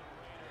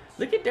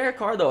 Look at Derek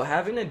Carr, though,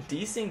 having a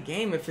decent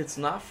game if it's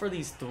not for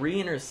these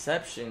 3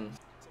 interceptions.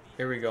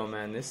 Here we go,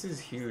 man. This is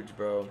huge,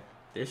 bro.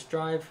 This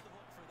drive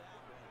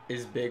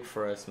is big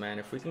for us, man.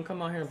 If we can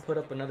come out here and put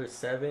up another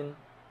 7,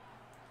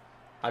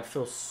 I'd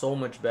feel so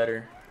much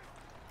better.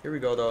 Here we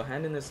go, though.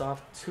 Handing this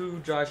off to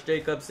Josh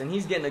Jacobs, and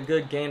he's getting a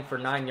good gain for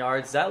 9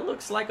 yards. That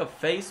looks like a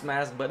face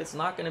mask, but it's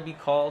not going to be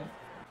called.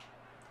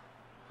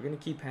 We're going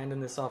to keep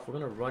handing this off. We're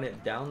going to run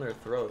it down their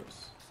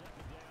throats.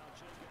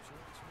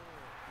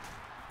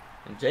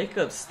 And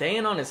Jacobs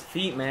staying on his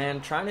feet, man,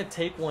 trying to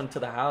take one to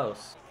the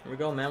house. Here we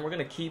go, man. We're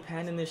going to keep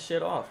handing this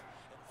shit off.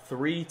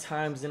 3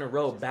 times in a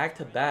row, back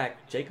to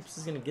back. Jacobs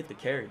is going to get the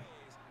carry.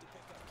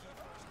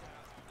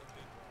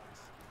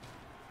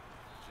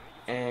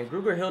 And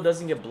Gruger Hill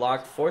doesn't get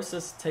blocked. Force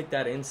us to take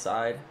that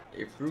inside.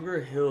 If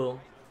Gruger Hill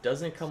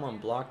doesn't come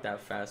unblocked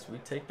that fast, we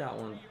take that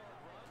one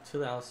to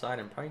the outside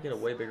and probably get a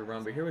way bigger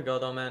run. But here we go,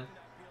 though, man.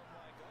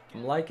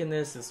 I'm liking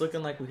this. It's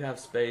looking like we have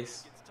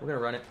space. We're going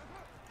to run it.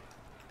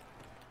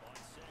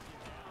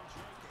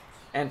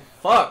 And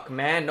fuck,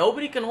 man.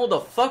 Nobody can hold a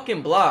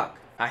fucking block.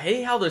 I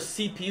hate how the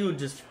CPU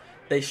just...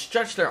 They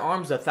stretch their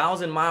arms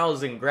 1,000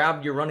 miles and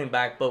grab your running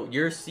back, but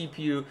your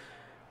CPU...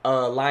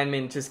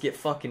 linemen just get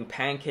fucking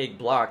pancake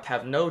blocked,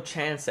 have no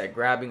chance at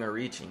grabbing or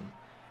reaching.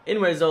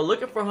 Anyways, though,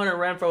 looking for Hunter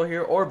Renfrow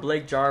here or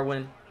Blake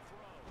Jarwin.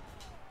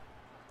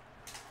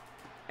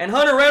 And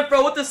Hunter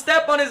Renfrow with the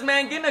step on his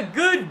man, getting a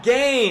good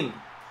gain.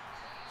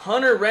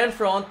 Hunter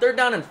Renfrow on 3rd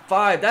down and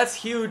 5. That's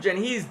huge, and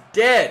he's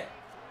dead.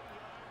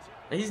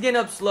 And he's getting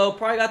up slow.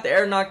 Probably got the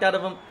air knocked out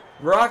of him.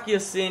 Rocky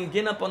Sin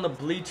getting up on the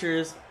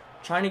bleachers,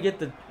 trying to get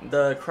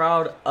the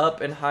crowd up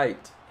and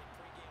hyped.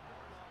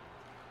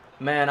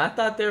 Man, I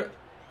thought they're...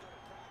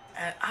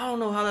 I don't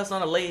know how that's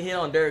not a late hit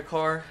on Derek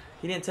Carr.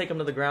 He didn't take him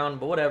to the ground,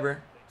 but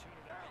whatever.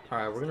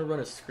 Alright, we're going to run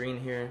a screen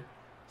here.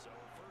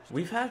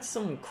 We've had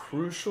some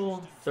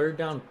crucial 3rd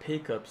down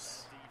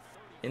pickups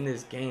in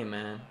this game,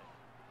 man.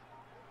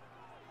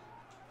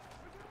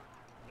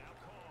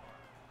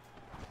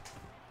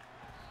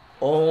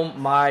 Oh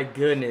my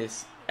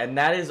goodness. And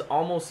that is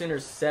almost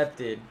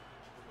intercepted.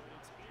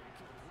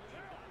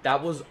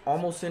 That was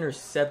almost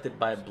intercepted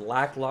by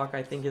Blacklock,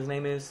 I think his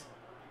name is.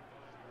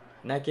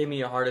 And that gave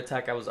me a heart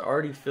attack. I was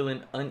already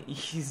feeling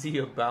uneasy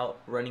about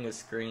running a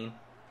screen.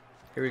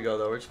 Here we go,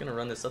 though. We're just going to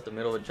run this up the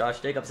middle with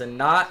Josh Jacobs and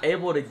not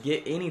able to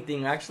get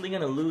anything. Actually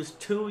going to lose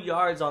 2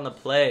 yards on the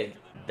play.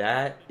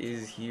 That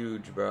is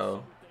huge,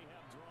 bro.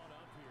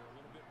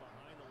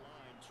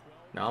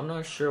 Now, I'm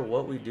not sure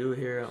what we do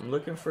here. I'm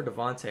looking for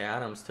Devontae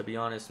Adams, to be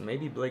honest.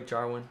 Maybe Blake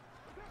Jarwin.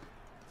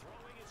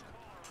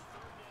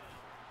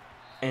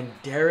 And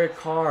Derek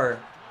Carr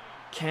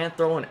can't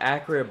throw an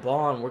accurate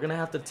ball, and we're going to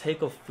have to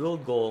take a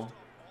field goal.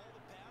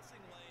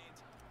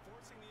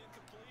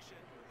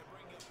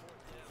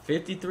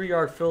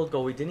 53-yard field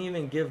goal. We didn't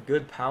even give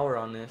good power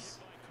on this.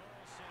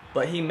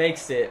 But he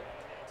makes it.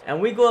 And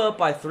we go up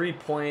by 3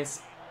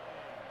 points.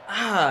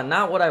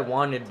 Not what I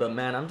wanted, but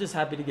man, I'm just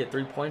happy to get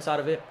 3 points out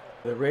of it.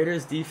 The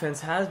Raiders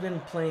defense has been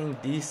playing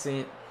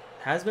decent.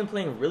 Has been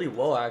playing really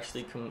well,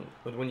 actually,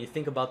 when you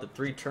think about the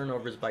 3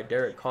 turnovers by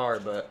Derek Carr,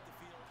 but...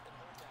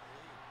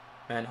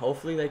 Man,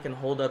 hopefully they can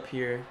hold up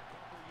here.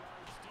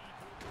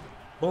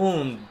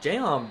 Boom.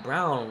 Jaylen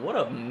Brown. What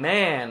a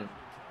man.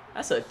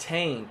 That's a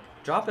tank.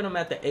 Dropping him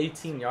at the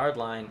 18-yard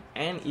line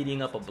and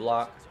eating up a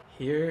block.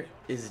 Here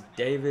is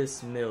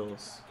Davis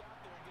Mills.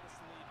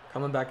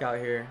 Coming back out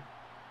here.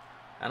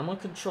 And I'm going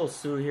to control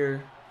Sue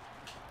here.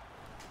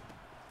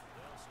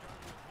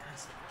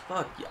 Yes,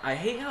 fuck. I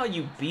hate how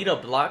you beat a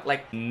block.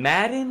 Like,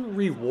 Madden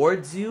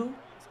rewards you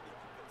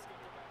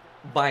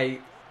by...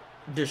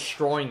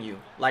 destroying you.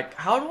 Like,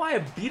 how do I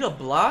beat a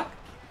block?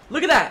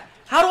 Look at that.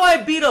 How do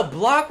I beat a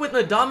block with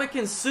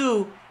Ndamukong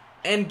Suh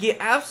and get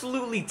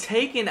absolutely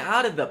taken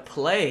out of the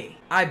play?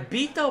 I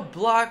beat the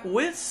block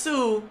with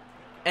Suh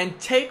and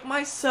take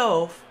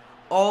myself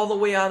all the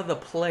way out of the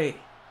play.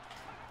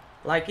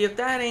 Like, if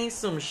that ain't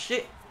some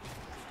shit.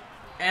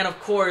 And of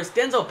course,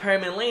 Denzel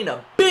Perryman laying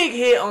a big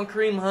hit on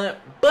Kareem Hunt,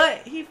 but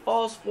he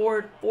falls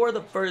forward for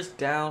the 1st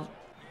down.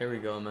 Here we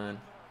go, man.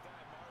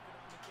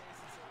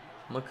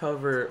 I'm going to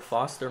cover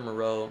Foster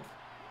Moreau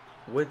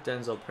with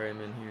Denzel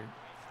Perryman here.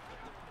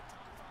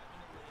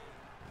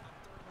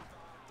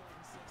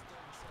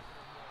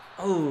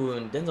 Oh,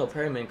 and Denzel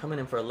Perryman coming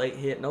in for a late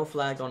hit. No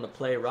flag on the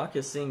play.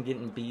 Rocky Singh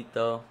getting beat,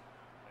 though.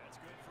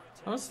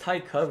 That was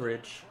tight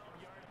coverage.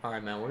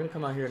 Alright, man. We're going to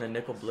come out here in a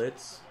nickel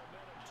blitz.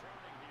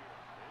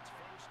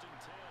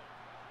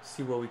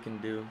 See what we can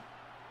do.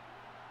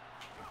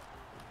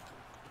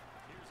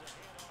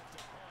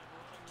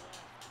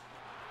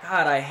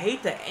 God, I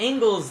hate the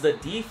angles the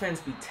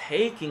defense be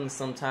taking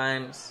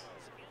sometimes.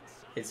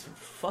 It's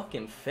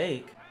fucking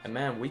fake. And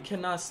man, we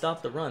cannot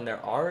stop the run.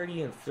 They're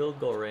already in field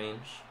goal range.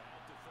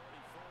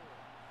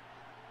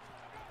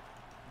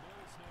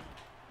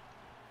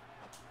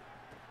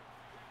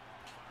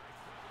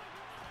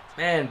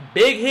 Man,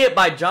 big hit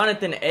by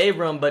Jonathan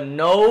Abram, but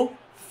no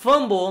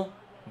fumble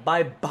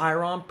by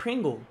Byron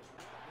Pringle.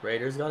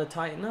 Raiders got to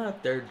tighten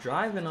up. They're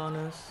driving on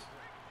us.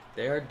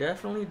 They are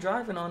definitely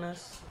driving on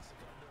us.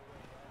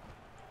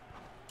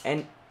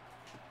 And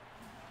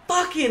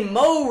fucking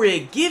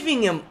Morig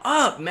giving him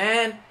up,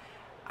 man.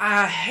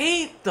 I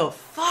hate the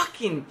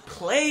fucking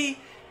play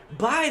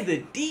by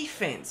the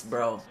defense,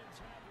 bro.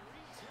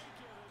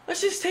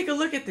 Let's just take a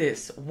look at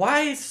this.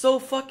 Why it's so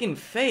fucking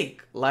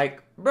fake?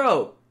 Like,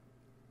 bro,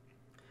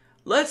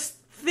 let's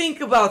think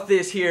about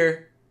this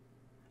here.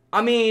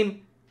 I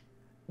mean,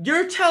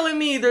 you're telling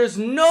me there's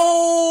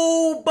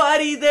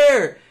nobody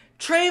there.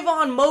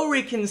 Trayvon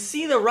Mowry can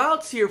see the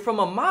routes here from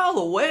a mile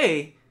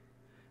away.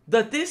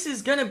 That this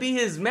is going to be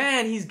his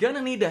man. He's going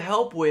to need to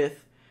help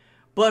with.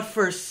 But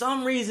for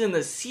some reason, the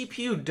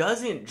CPU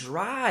doesn't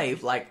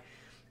drive. Like,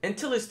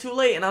 until it's too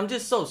late. And I'm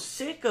just so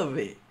sick of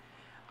it.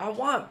 I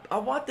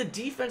want the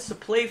defense to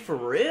play for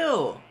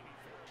real.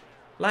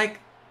 Like,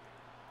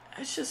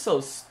 it's just so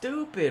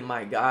stupid,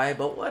 my guy.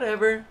 But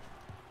whatever.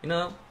 You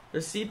know, the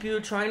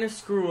CPU trying to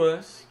screw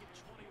us.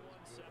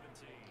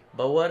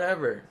 But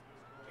whatever.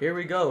 Here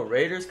we go.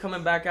 Raiders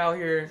coming back out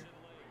here.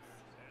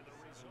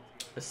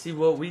 Let's see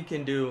what we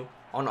can do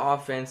on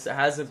offense. It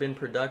hasn't been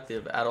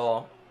productive at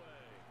all.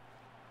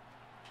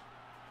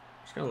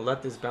 Just going to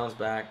let this bounce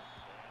back.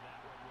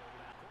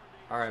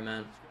 Alright,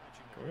 man.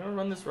 We're going to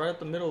run this right up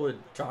the middle with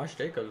Josh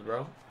Jacobs,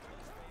 bro.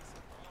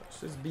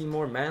 Let's just be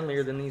more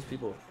manlier than these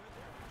people.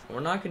 We're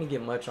not going to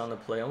get much on the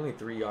play. Only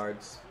 3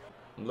 yards.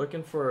 I'm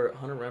looking for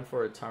Hunter Renfrow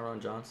or Tyron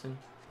Johnson.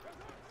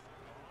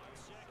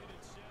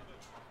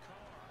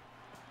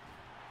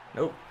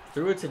 Nope.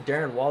 Threw it to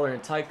Darren Waller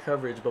in tight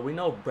coverage, but we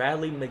know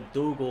Bradley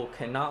McDougall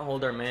cannot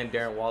hold our man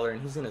Darren Waller,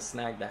 and he's going to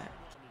snag that.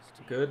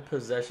 Good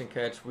possession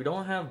catch. We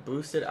don't have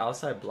boosted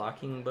outside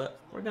blocking, but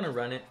we're going to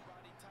run it.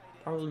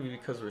 Probably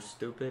because we're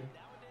stupid.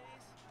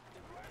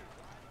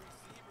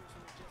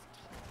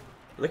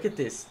 Look at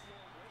this.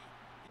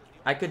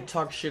 I could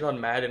talk shit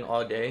on Madden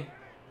all day,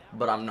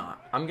 but I'm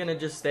not. I'm going to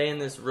just stay in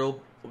this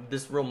real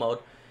mode.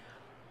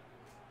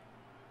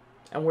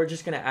 And we're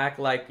just going to act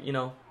like, you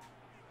know,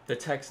 the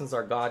Texans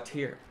are God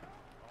tier.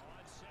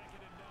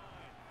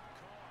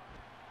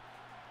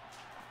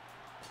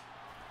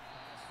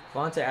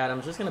 Vontae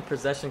Adams just going to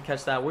possession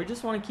catch that. We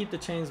just want to keep the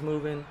chains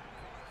moving.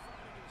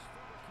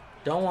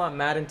 Don't want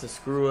Madden to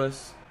screw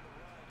us.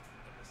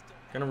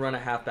 Going to run a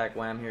halfback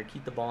wham here.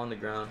 Keep the ball on the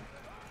ground.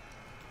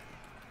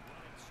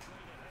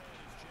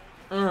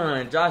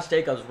 Josh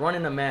Jacobs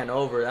running a man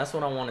over. That's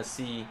what I want to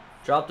see.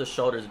 Drop the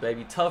shoulders,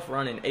 baby. Tough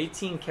running.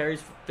 18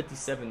 carries for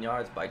 57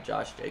 yards by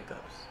Josh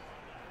Jacobs.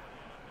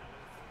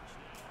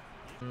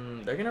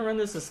 They're going to run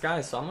this to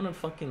Sky, so I'm going to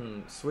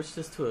fucking switch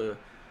this to a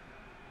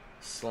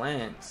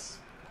slants.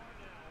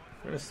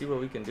 We're going to see what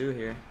we can do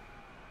here.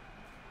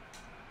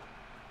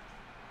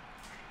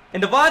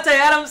 And Davante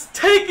Adams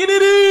taking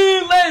it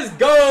in. Let's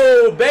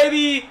go,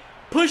 baby.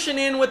 Pushing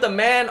in with the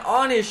man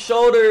on his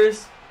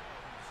shoulders.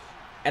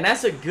 And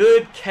that's a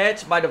good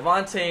catch by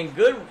Davante and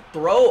good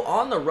throw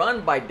on the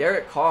run by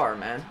Derek Carr,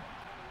 man.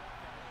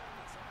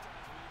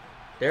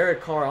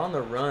 Derek Carr on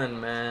the run,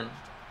 man.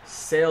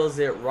 Sails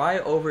it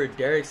right over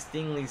Derek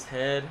Stingley's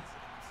head.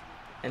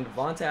 And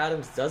Davante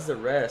Adams does the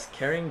rest,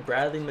 carrying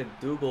Bradley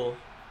McDougall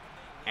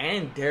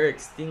and Derek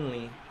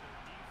Stingley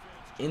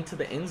into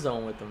the end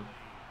zone with him.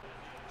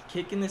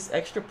 Kicking this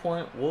extra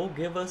point will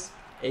give us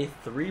a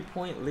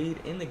 3-point lead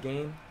in the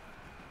game.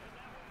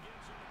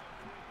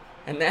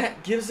 And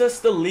that gives us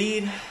the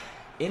lead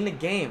in the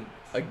game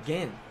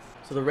again.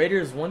 So the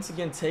Raiders once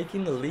again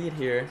taking the lead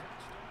here.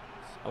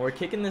 And we're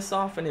kicking this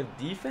off, and if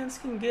defense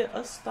can get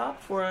a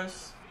stop for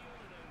us,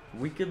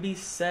 we could be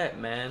set,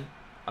 man.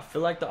 I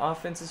feel like the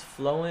offense is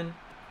flowing.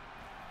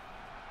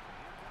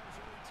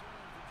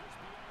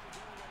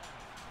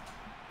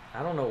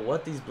 I don't know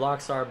what these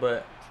blocks are,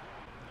 but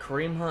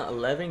Kareem Hunt,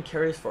 11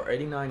 carries for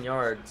 89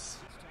 yards.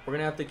 We're going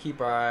to have to keep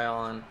our eye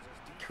on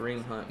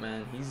Kareem Hunt,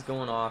 man. He's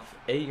going off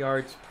 8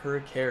 yards per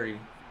carry.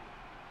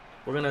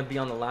 We're going to be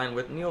on the line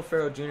with Neil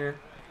Farrell Jr.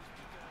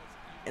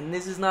 And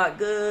this is not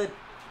good.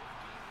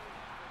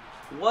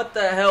 What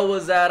the hell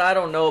was that? I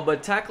don't know.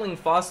 But tackling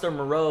Foster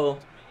Moreau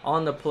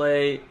on the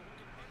play.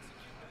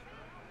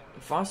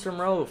 Foster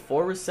Moreau,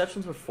 4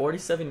 receptions for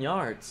 47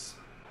 yards.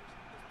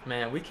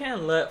 Man, we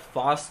can't let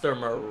Foster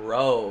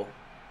Moreau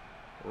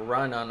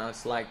run on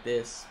us like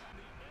this.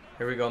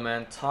 Here we go,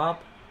 man.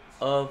 Top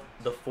of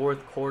the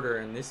 4th quarter.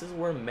 And this is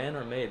where men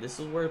are made. This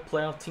is where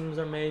playoff teams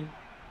are made.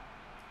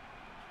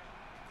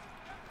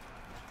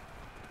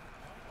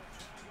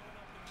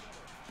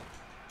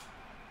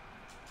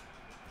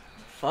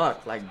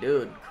 Fuck, like,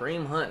 dude,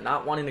 Kareem Hunt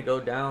not wanting to go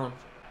down.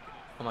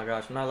 Oh my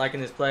gosh, I'm not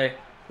liking this play.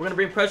 We're gonna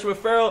bring pressure with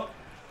Farrell.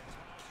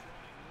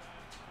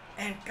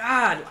 And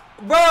God,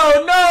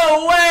 bro,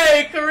 no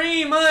way!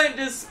 Kareem Hunt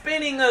just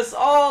spinning us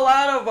all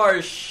out of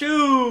our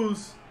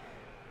shoes.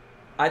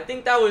 I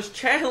think that was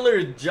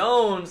Chandler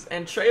Jones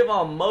and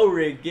Trayvon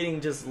Morig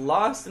getting just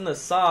lost in the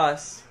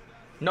sauce.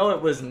 No,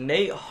 it was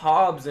Nate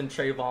Hobbs and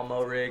Trayvon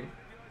Morig.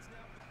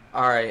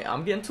 Alright,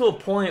 I'm getting to a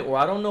point where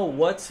I don't know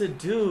what to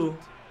do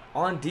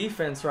on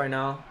defense right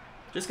now.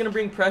 Just going to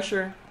bring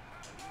pressure.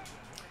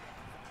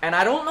 And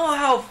I don't know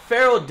how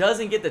Farrell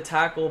doesn't get the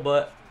tackle,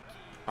 but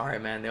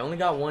alright, man. They only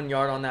got 1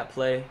 yard on that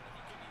play.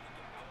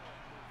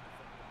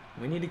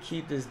 We need to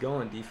keep this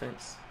going,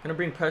 defense. Going to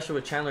bring pressure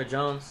with Chandler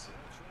Jones.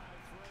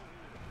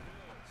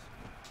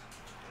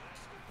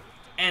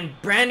 And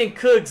Brandon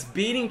Cooks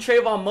beating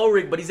Trayvon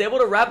Mullen, but he's able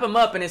to wrap him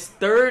up, and it's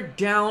 3rd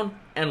down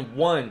and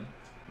 1.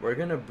 We're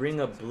going to bring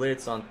a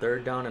blitz on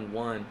 3rd down and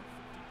 1.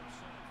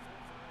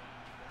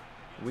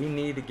 We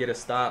need to get a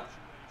stop.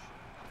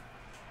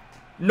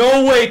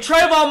 No way.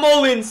 Trayvon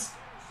Mullins.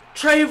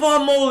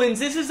 Trayvon Mullins.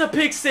 This is a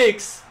pick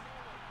 6.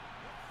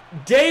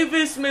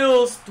 Davis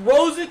Mills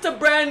throws it to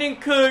Brandon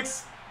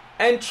Cooks.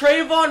 And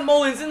Trayvon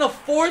Mullins in the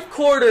 4th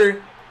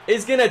quarter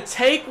is going to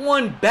take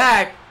one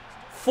back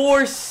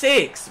for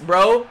 6,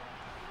 bro.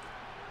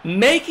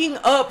 Making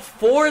up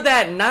for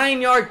that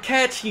 9-yard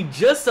catch he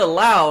just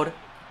allowed.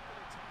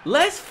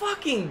 Let's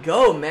fucking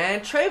go, man.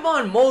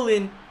 Trayvon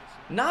Mullen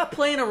not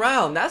playing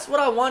around. That's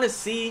what I want to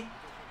see.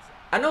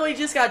 I know he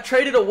just got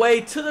traded away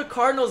to the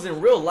Cardinals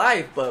in real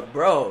life, but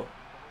bro,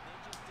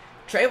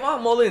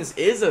 Trayvon Mullins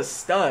is a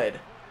stud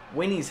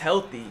when he's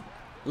healthy.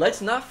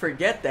 Let's not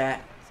forget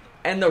that.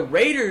 And the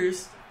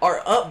Raiders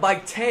are up by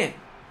 10.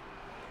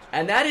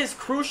 And that is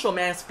crucial,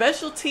 man.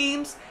 Special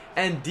teams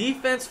and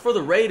defense for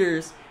the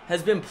Raiders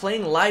has been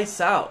playing lights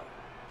out.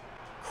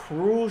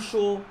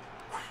 Crucial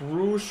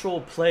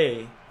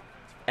play.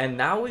 And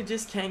now we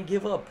just can't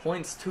give up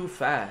points too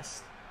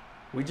fast.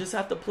 We just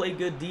have to play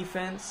good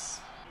defense.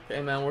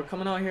 Okay, man, we're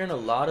coming out here in a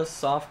lot of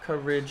soft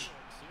coverage,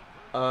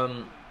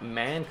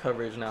 man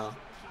coverage now.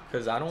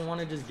 Because I don't want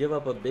to just give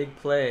up a big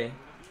play.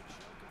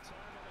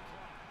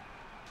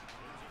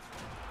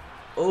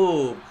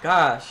 Oh,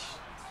 gosh.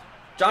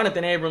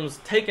 Jonathan Abrams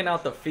taking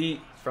out the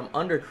feet from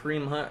under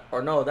Kareem Hunt.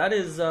 Or no, that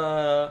is,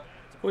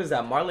 who is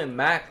that? Marlon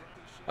Mack.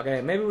 Okay,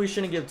 maybe we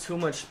shouldn't give too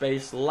much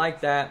space like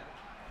that.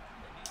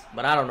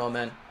 But I don't know,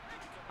 man.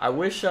 I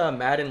wish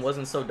Madden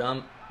wasn't so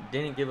dumb.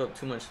 Didn't give up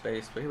too much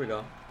space. But here we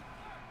go.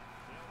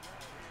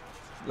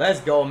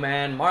 Let's go,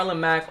 man. Marlon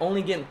Mack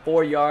only getting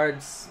 4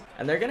 yards.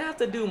 And they're going to have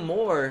to do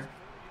more.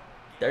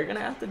 They're going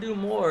to have to do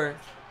more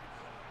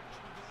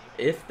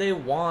if they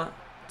want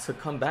to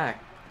come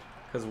back.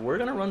 Because we're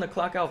going to run the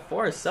clock out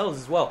for ourselves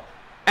as well.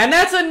 And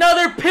that's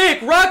another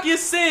pick. Rock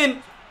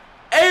Ya-Sin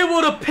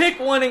able to pick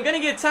one and going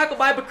to get tackled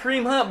by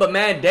Kareem Hunt. But,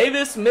 man,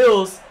 Davis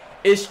Mills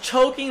is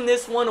choking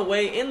this one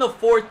away in the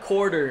 4th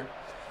quarter.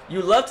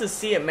 You love to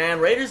see it, man.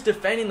 Raiders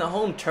defending the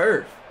home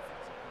turf.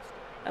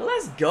 And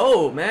let's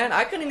go, man.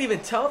 I couldn't even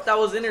tell if that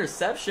was an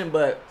interception,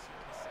 but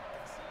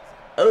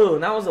oh,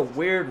 that was a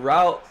weird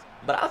route.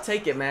 But I'll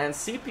take it, man.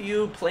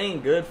 CPU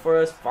playing good for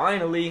us.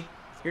 Finally,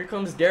 here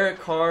comes Derek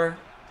Carr.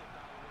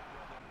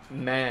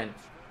 Man,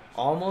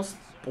 almost,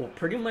 well,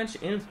 pretty much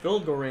in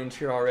field goal range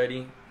here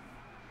already.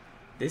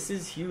 This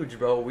is huge,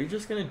 bro. We're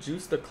just going to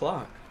juice the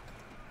clock.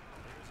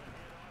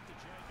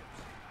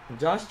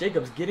 Josh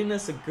Jacobs getting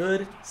us a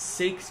good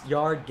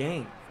 6-yard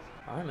gain.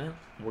 All right, man.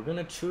 We're going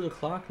to chew the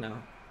clock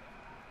now.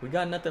 We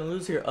got nothing to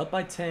lose here. Up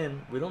by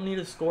 10. We don't need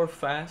to score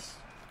fast.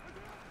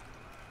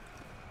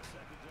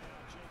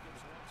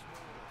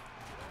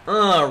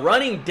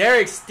 Running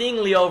Derek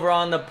Stingley over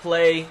on the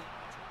play.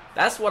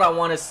 That's what I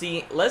want to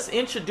see. Let's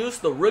introduce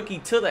the rookie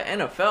to the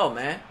NFL,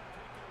 man.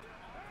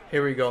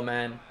 Here we go,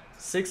 man.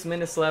 6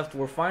 minutes left.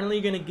 We're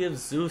finally going to give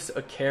Zeus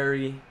a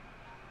carry.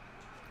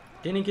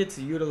 Didn't get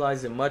to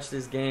utilize it much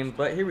this game,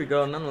 but here we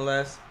go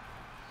nonetheless.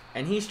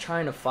 And he's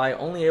trying to fight,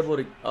 only able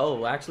to,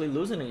 oh, actually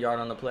losing a yard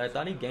on the play. I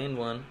thought he gained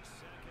one.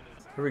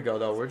 Here we go,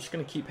 though. We're just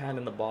going to keep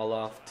handing the ball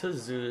off to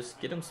Zeus,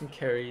 get him some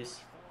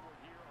carries,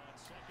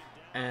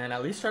 and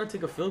at least try to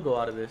take a field goal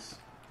out of this.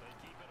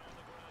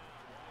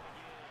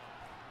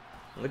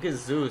 Look at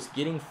Zeus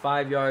getting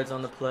 5 yards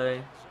on the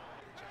play.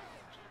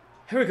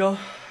 Here we go.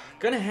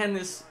 Gonna hand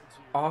this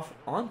off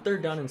on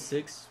 3rd down and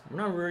 6. We're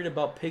not worried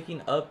about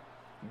picking up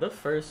the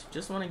first.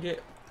 Just want to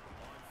get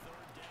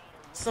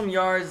some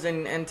yards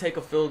and take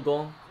a field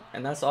goal.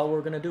 And that's all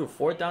we're going to do.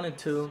 4th down and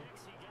 2.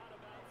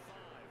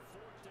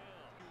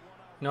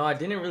 No, I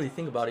didn't really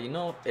think about it. You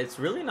know, it's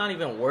really not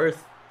even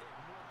worth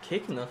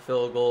kicking a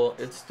field goal.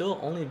 It'd still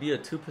only be a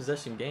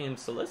 2-possession game.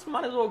 So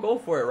might as well go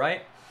for it,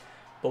 right?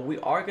 But we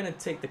are going to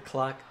take the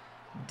clock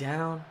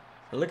down.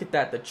 And look at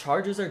that. The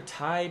Chargers are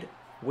tied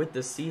with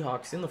the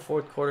Seahawks in the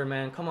 4th quarter,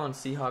 man. Come on,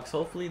 Seahawks.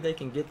 Hopefully they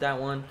can get that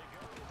one.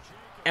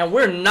 And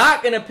we're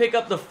not going to pick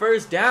up the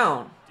first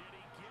down.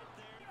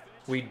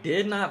 We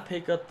did not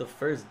pick up the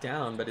first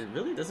down, but it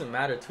really doesn't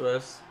matter to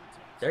us.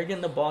 They're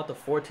getting the ball at the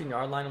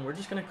 14-yard line, and we're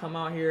just going to come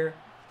out here,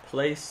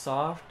 play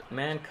soft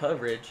man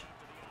coverage.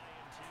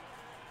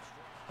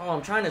 Oh,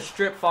 I'm trying to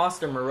strip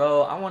Foster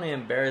Moreau. I want to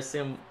embarrass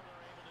him.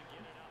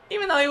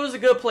 Even though he was a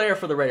good player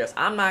for the Raiders.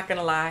 I'm not going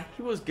to lie.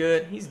 He was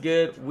good. He's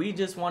good. We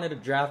just wanted a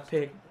draft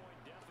pick.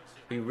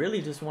 We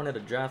really just wanted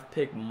a draft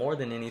pick more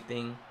than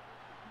anything.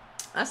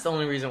 That's the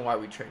only reason why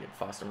we traded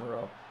Foster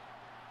Moreau.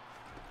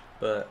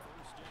 But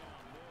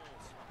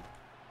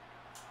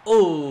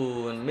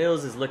oh, and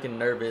Mills is looking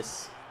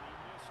nervous.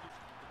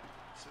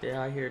 Stay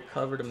out here,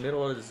 cover the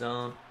middle of the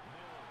zone.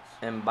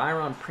 And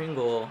Byron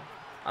Pringle,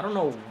 I don't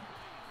know.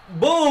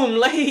 Boom!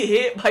 Late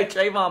hit by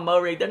Trayvon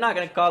Mullen. They're not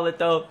going to call it,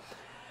 though.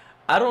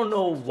 I don't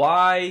know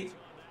why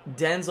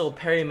Denzel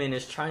Perryman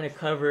is trying to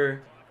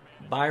cover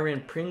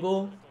Byron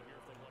Pringle,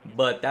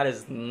 but that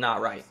is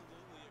not right.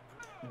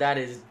 That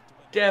is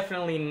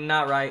definitely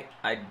not right.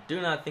 I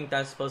do not think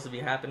that's supposed to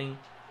be happening.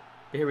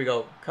 But here we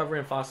go.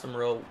 Covering Foster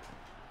Moreau.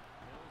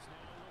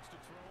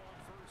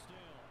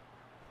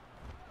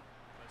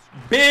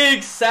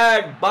 Big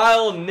sack.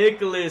 Bile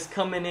Nicholas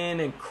coming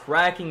in and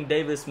cracking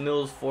Davis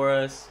Mills for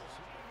us.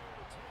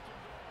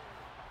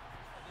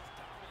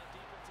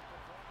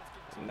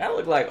 That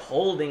looked like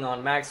holding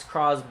on Max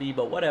Crosby,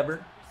 but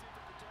whatever.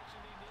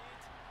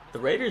 The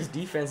Raiders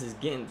defense is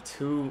getting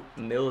to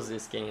Mills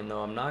this game,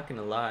 though. I'm not going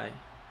to lie.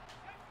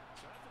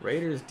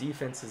 Raiders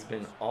defense has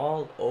been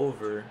all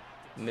over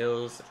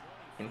Mills,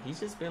 and he's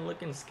just been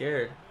looking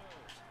scared.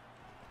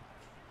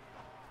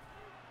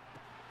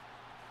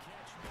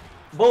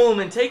 Boom,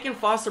 and taking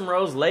Foster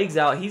Moreau's legs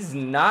out, he's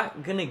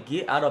not going to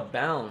get out of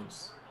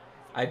bounds.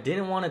 I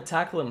didn't want to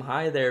tackle him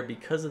high there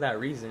because of that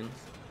reason.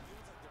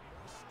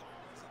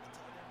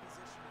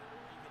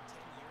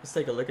 Let's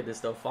take a look at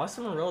this, though.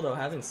 Foster Moreau, though,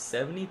 having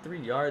 73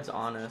 yards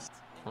on us.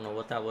 I don't know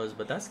what that was,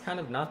 but that's kind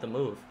of not the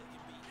move.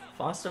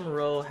 Foster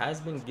Moreau has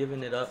been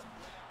giving it up.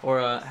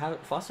 Or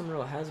Foster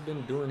Moreau has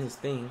been doing his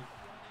thing.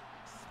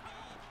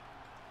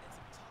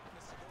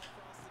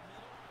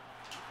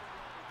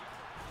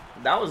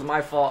 That was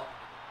my fault.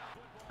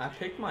 I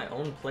picked my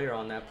own player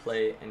on that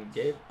play and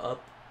gave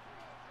up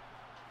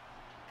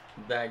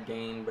that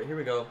gain. But here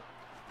we go.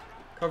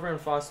 Covering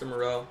Foster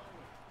Moreau.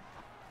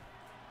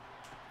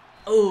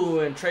 Oh,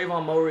 and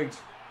Trayvon Mullen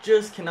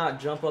just cannot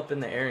jump up in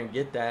the air and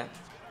get that.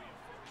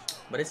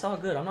 But it's all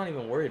good. I'm not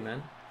even worried,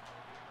 man.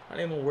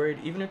 Not even worried.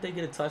 Even if they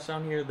get a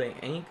touchdown here, they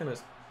ain't going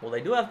to... Well,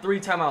 they do have 3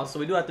 timeouts, so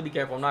we do have to be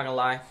careful. I'm not going to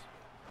lie.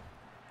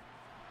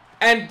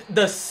 And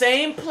the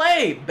same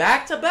play,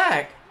 back to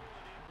back.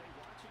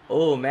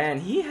 Oh,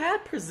 man, he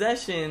had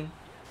possession.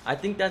 I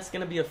think that's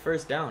going to be a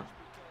first down.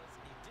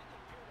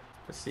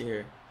 Let's see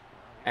here.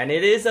 And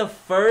it is a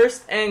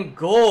 1st and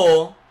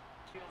goal.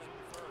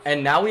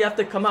 And now we have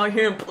to come out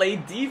here and play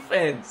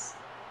defense.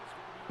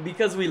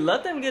 Because we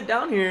let them get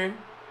down here.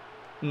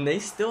 And they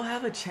still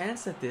have a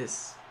chance at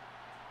this.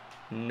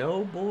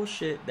 No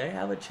bullshit. They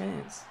have a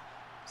chance.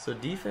 So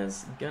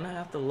defense going to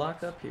have to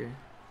lock up here.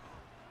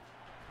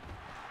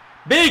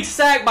 Big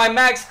sack by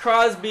Max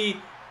Crosby.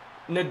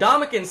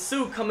 Ndamukong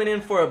Suh coming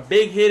in for a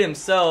big hit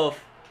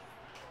himself.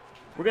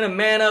 We're going to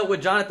man up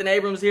with Jonathan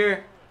Abrams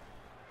here.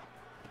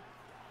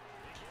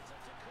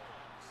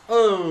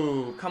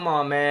 Oh, come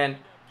on, man.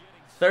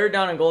 3rd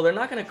down and goal. They're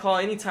not going to call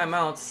any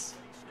timeouts.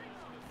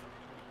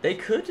 They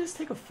could just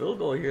take a field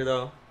goal here,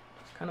 though.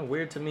 It's kind of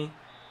weird to me.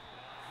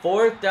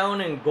 4th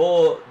down and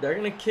goal. They're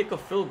going to kick a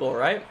field goal,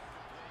 right?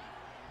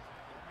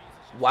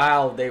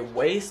 Wow, they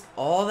waste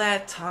all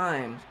that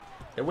time.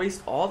 They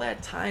waste all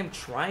that time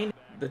trying.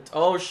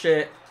 Oh,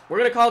 shit. We're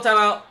going to call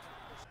timeout.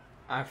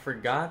 I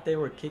forgot they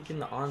were kicking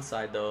the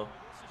onside, though.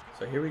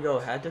 So here we go.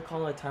 Had to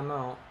call a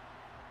timeout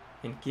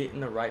and get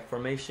in the right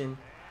formation.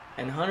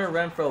 And Hunter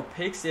Renfrow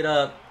picks it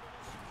up.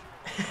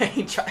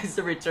 He tries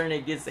to return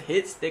it. Gets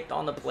hit sticked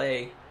on the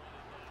play.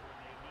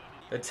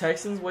 The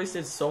Texans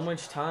wasted so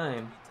much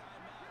time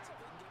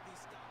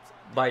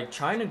by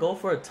trying to go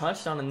for a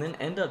touchdown and then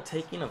end up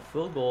taking a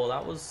field goal.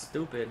 That was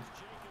stupid.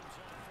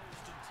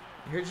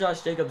 Here's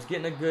Josh Jacobs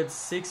getting a good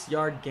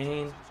 6-yard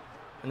gain.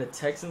 And the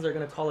Texans are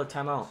going to call a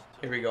timeout.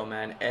 Here we go,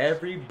 man.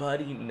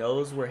 Everybody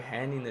knows we're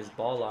handing this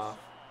ball off.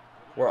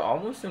 We're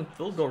almost in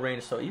field goal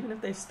range. So even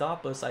if they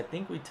stop us, I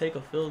think we take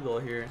a field goal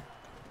here.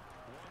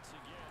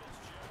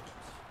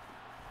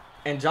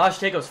 And Josh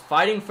Jacobs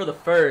fighting for the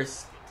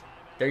first.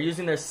 They're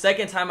using their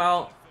 2nd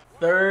timeout.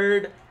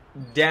 3rd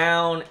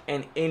down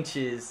and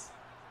inches.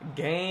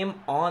 Game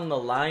on the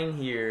line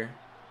here.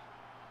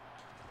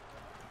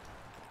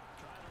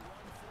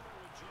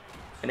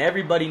 And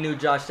everybody knew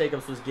Josh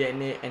Jacobs was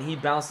getting it. And he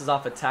bounces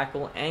off a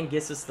tackle and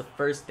gets us the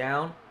 1st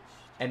down.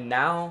 And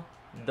now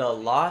the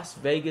Las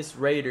Vegas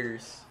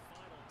Raiders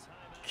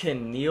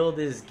can kneel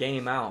this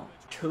game out.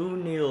 2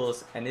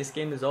 kneels and this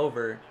game is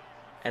over.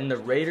 And the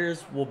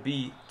Raiders will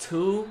be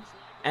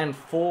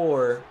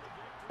 2-4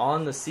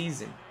 on the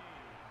season.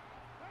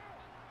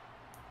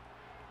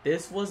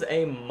 This was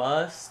a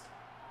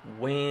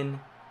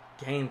must-win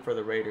game for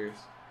the Raiders.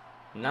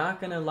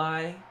 Not gonna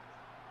lie.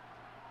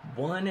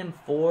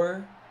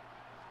 1-4.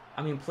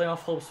 I mean, playoff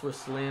hopes were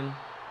slim.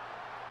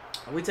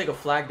 We take a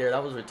flag there.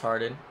 That was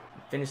retarded.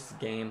 Finished the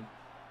game.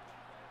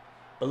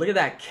 But look at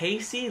that.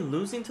 KC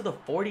losing to the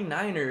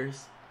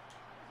 49ers.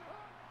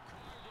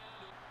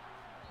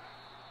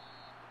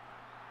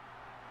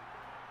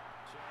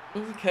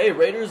 Okay,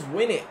 Raiders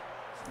win it.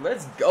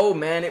 Let's go,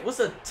 man. It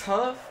was a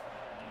tough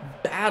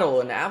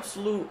battle. An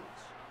absolute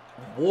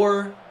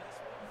war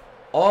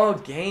all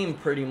game,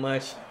 pretty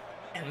much.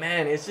 And,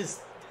 man, it's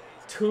just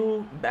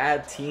 2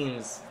 bad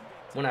teams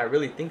when I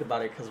really think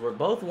about it, because we're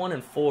both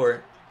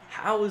 1-4.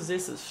 How is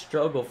this a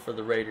struggle for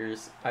the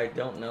Raiders? I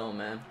don't know,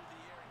 man.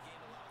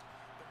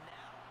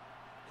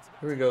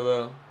 Here we go,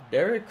 though.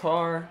 Derek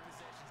Carr.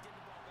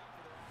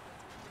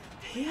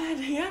 He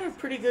had a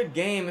pretty good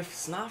game if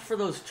it's not for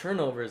those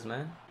turnovers,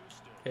 man.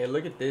 Hey,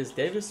 look at this.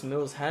 Davis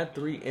Mills had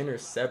 3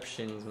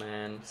 interceptions,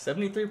 man.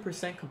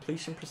 73%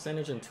 completion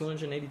percentage and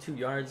 282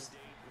 yards.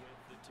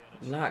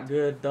 Not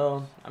good,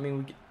 though. I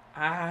mean,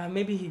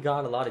 maybe he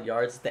got a lot of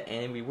yards at the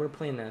end. We were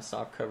playing that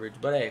soft coverage.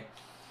 But, hey,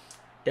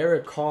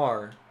 Derek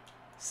Carr,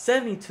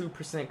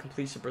 72%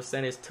 completion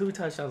percentage, 2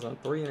 touchdowns on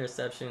 3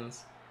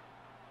 interceptions.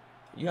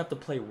 You have to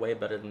play way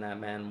better than that,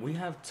 man. We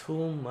have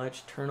too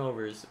much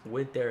turnovers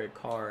with Derek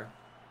Carr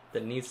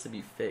that needs to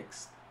be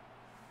fixed.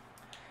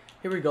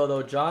 Here we go,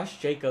 though. Josh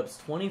Jacobs,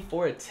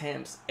 24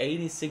 attempts,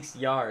 86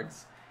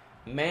 yards.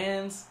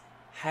 Mans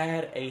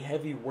had a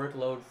heavy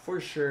workload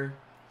for sure.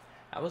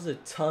 That was a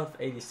tough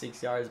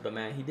 86 yards, but,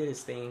 man, he did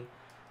his thing.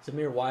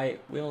 Zamir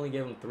White, we only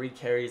gave him 3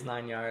 carries,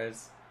 9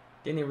 yards.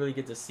 Didn't really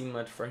get to see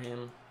much for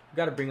him. We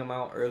got to bring him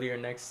out earlier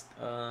next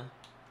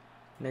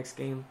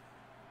game.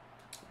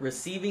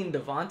 Receiving,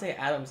 Devontae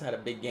Adams had a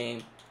big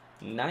game.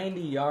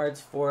 90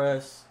 yards for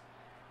us.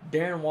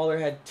 Darren Waller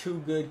had 2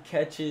 good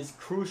catches,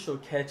 crucial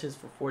catches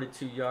for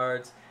 42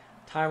 yards.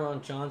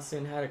 Tyron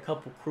Johnson had a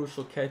couple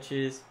crucial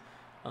catches.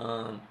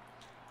 Hunter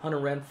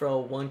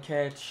Renfrow, 1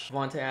 catch.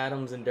 Devontae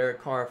Adams and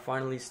Derek Carr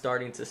finally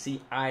starting to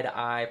see eye to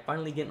eye.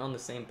 Finally getting on the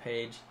same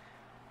page.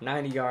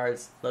 90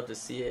 yards, love to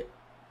see it.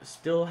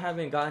 Still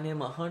haven't gotten him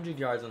 100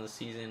 yards on the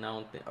season, I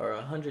don't think, or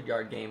a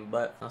 100-yard game.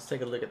 But let's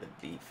take a look at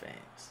the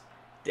defense.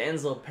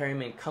 Denzel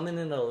Perryman coming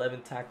in at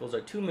 11 tackles.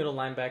 Our 2 middle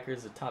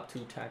linebackers, the top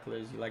 2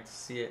 tacklers. You like to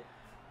see it.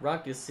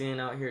 Rock Ya-Sin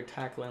out here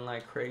tackling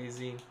like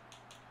crazy.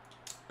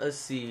 Let's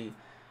see.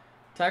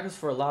 Tackles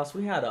for a loss.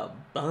 We had a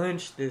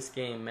bunch this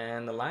game,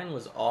 man. The line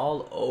was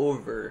all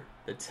over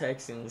the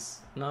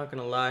Texans. Not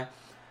going to lie.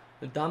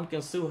 The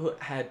Ndamukong Suh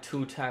had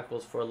 2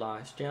 tackles for a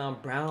loss.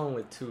 Jayon Brown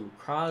with 2.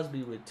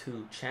 Crosby with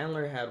 2.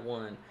 Chandler had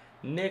 1.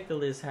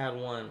 Nicholas had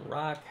 1.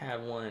 Rock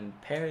had 1.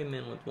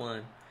 Perryman with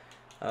 1.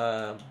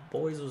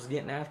 Boys was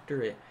getting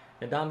after it.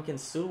 Ndamukong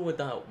Suh with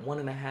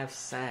 1.5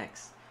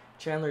 sacks.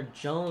 Chandler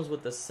Jones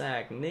with the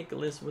sack.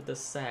 Nicholas with the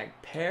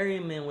sack.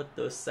 Perryman with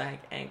the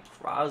sack. And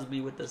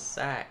Crosby with the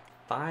sack.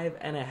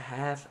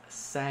 5.5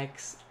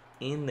 sacks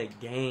in the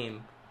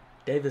game.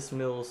 Davis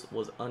Mills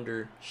was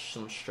under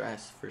some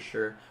stress for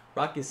sure.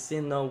 Rock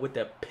Ya-Sin, though, with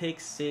the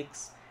pick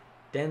 6.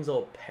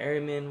 Denzel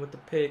Perryman with the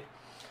pick.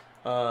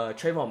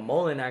 Trayvon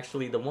Mullen,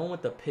 actually, the one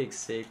with the pick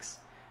 6.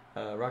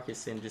 Rock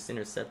Ya-Sin just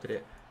intercepted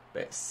it.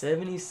 But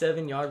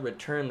 77-yard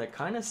return that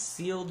kind of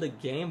sealed the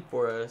game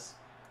for us.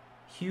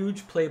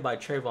 Huge play by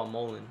Trayvon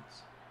Mullen.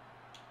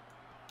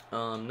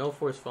 No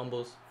forced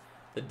fumbles.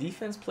 The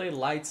defense played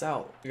lights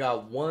out. We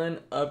got 1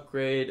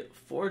 upgrade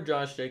for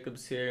Josh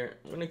Jacobs here.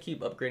 I'm going to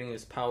keep upgrading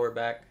his power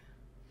back.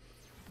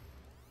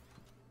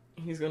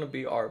 He's going to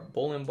be our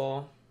bowling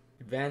ball.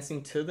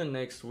 Advancing to the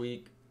next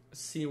week.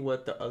 See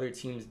what the other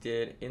teams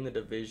did in the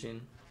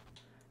division.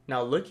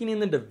 Now, looking in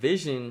the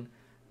division,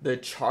 the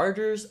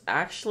Chargers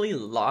actually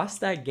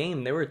lost that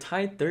game. They were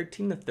tied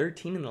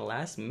 13-13 in the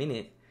last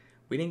minute.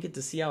 We didn't get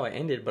to see how it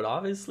ended, but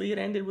obviously it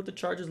ended with the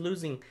Chargers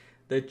losing.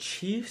 The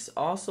Chiefs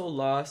also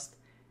lost,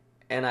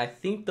 and I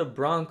think the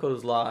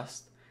Broncos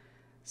lost.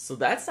 So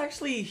that's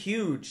actually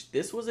huge.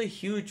 This was a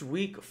huge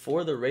week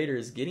for the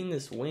Raiders getting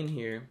this win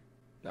here.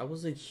 That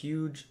was a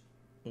huge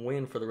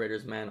win for the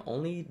Raiders, man.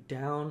 Only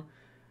down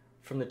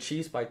from the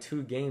Chiefs by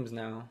 2 games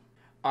now.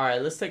 All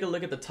right, let's take a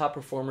look at the top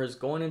performers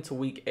going into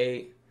week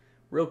 8.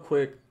 Real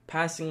quick,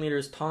 passing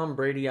leaders, Tom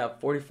Brady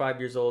at 45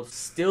 years old,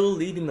 still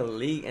leading the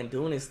league and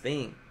doing his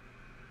thing.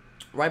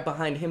 Right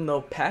behind him,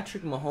 though,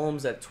 Patrick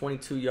Mahomes at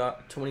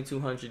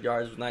 2,200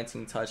 yards with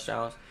 19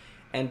 touchdowns.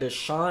 And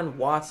Deshaun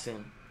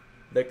Watson,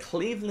 the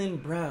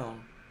Cleveland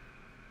Brown,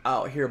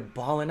 out here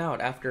balling out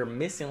after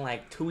missing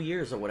like 2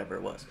 years or whatever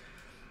it was.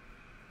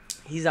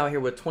 He's out here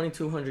with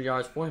 2,200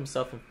 yards for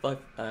himself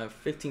and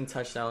 15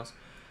 touchdowns.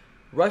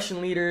 Rushing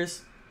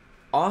leaders,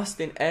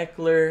 Austin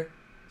Eckler,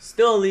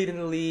 still leading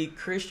the league.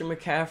 Christian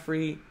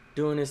McCaffrey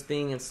doing his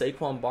thing, and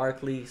Saquon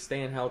Barkley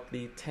staying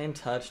healthy. 10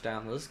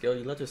 touchdowns. Let's go.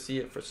 You love to see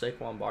it for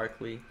Saquon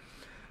Barkley.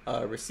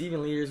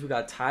 Receiving leaders, we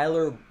got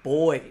Tyler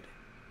Boyd.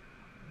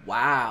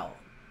 Wow.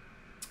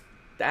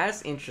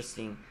 That's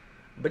interesting.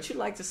 But you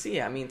like to see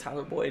it. I mean,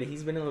 Tyler Boyd,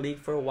 he's been in the league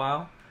for a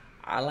while.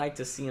 I like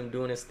to see him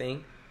doing his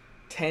thing.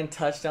 10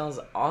 touchdowns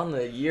on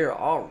the year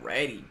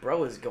already.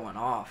 Bro is going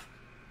off.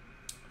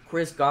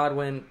 Chris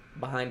Godwin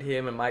behind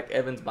him and Mike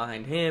Evans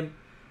behind him.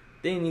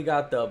 Then you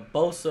got the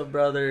Bosa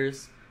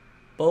brothers,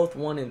 both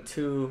 1 and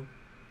 2.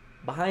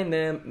 Behind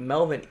them,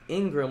 Melvin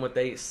Ingram with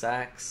 8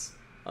 sacks.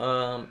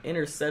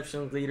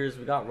 Interception leaders,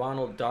 we got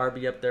Ronald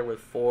Darby up there with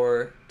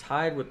 4,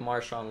 tied with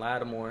Marshawn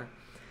Lattimore.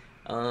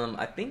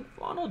 I think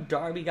Ronald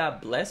Darby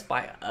got blessed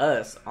by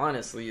us,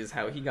 honestly, is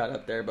how he got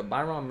up there. But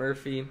Byron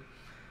Murphy,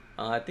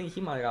 I think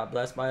he might have got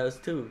blessed by us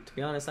too. To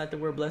be honest, I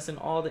think we're blessing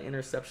all the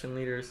interception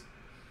leaders.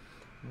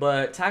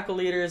 But tackle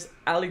leaders,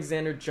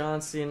 Alexander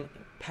Johnson,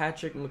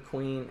 Patrick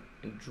McQueen,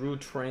 and Drew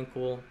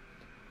Tranquil.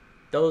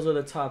 those are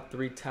the top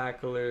 3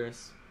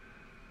 tacklers.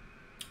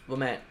 But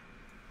man,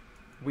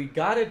 we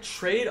got a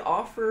trade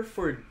offer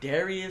for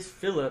Darius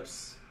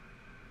Phillips.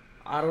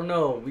 I don't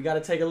know. We got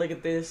to take a look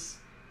at this.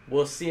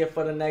 We'll see it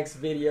for the next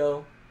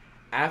video.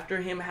 After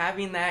him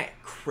having that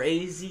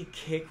crazy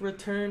kick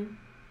return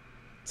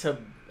to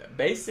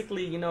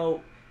basically, you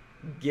know,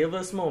 give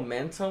us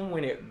momentum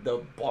when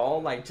the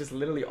ball, like, just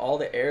literally all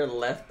the air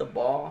left the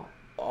ball,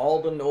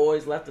 all the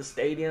noise left the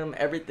stadium,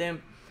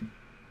 everything.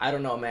 I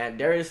don't know, man.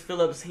 Darius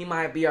Phillips, he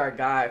might be our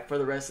guy for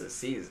the rest of the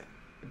season,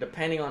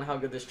 depending on how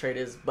good this trade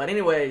is. But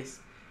anyways,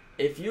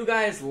 if you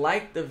guys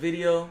like the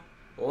video,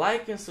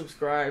 like and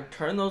subscribe,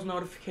 turn those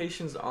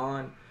notifications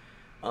on.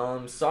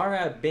 Sorry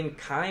I've been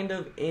kind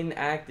of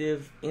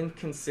inactive,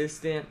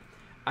 inconsistent.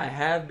 I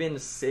have been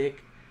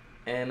sick,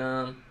 and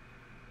I'm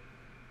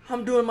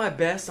doing my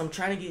best. I'm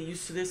trying to get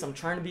used to this. I'm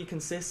trying to be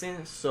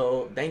consistent.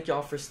 So thank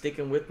y'all for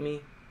sticking with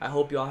me. I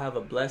hope y'all have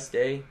a blessed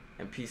day,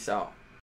 and peace out.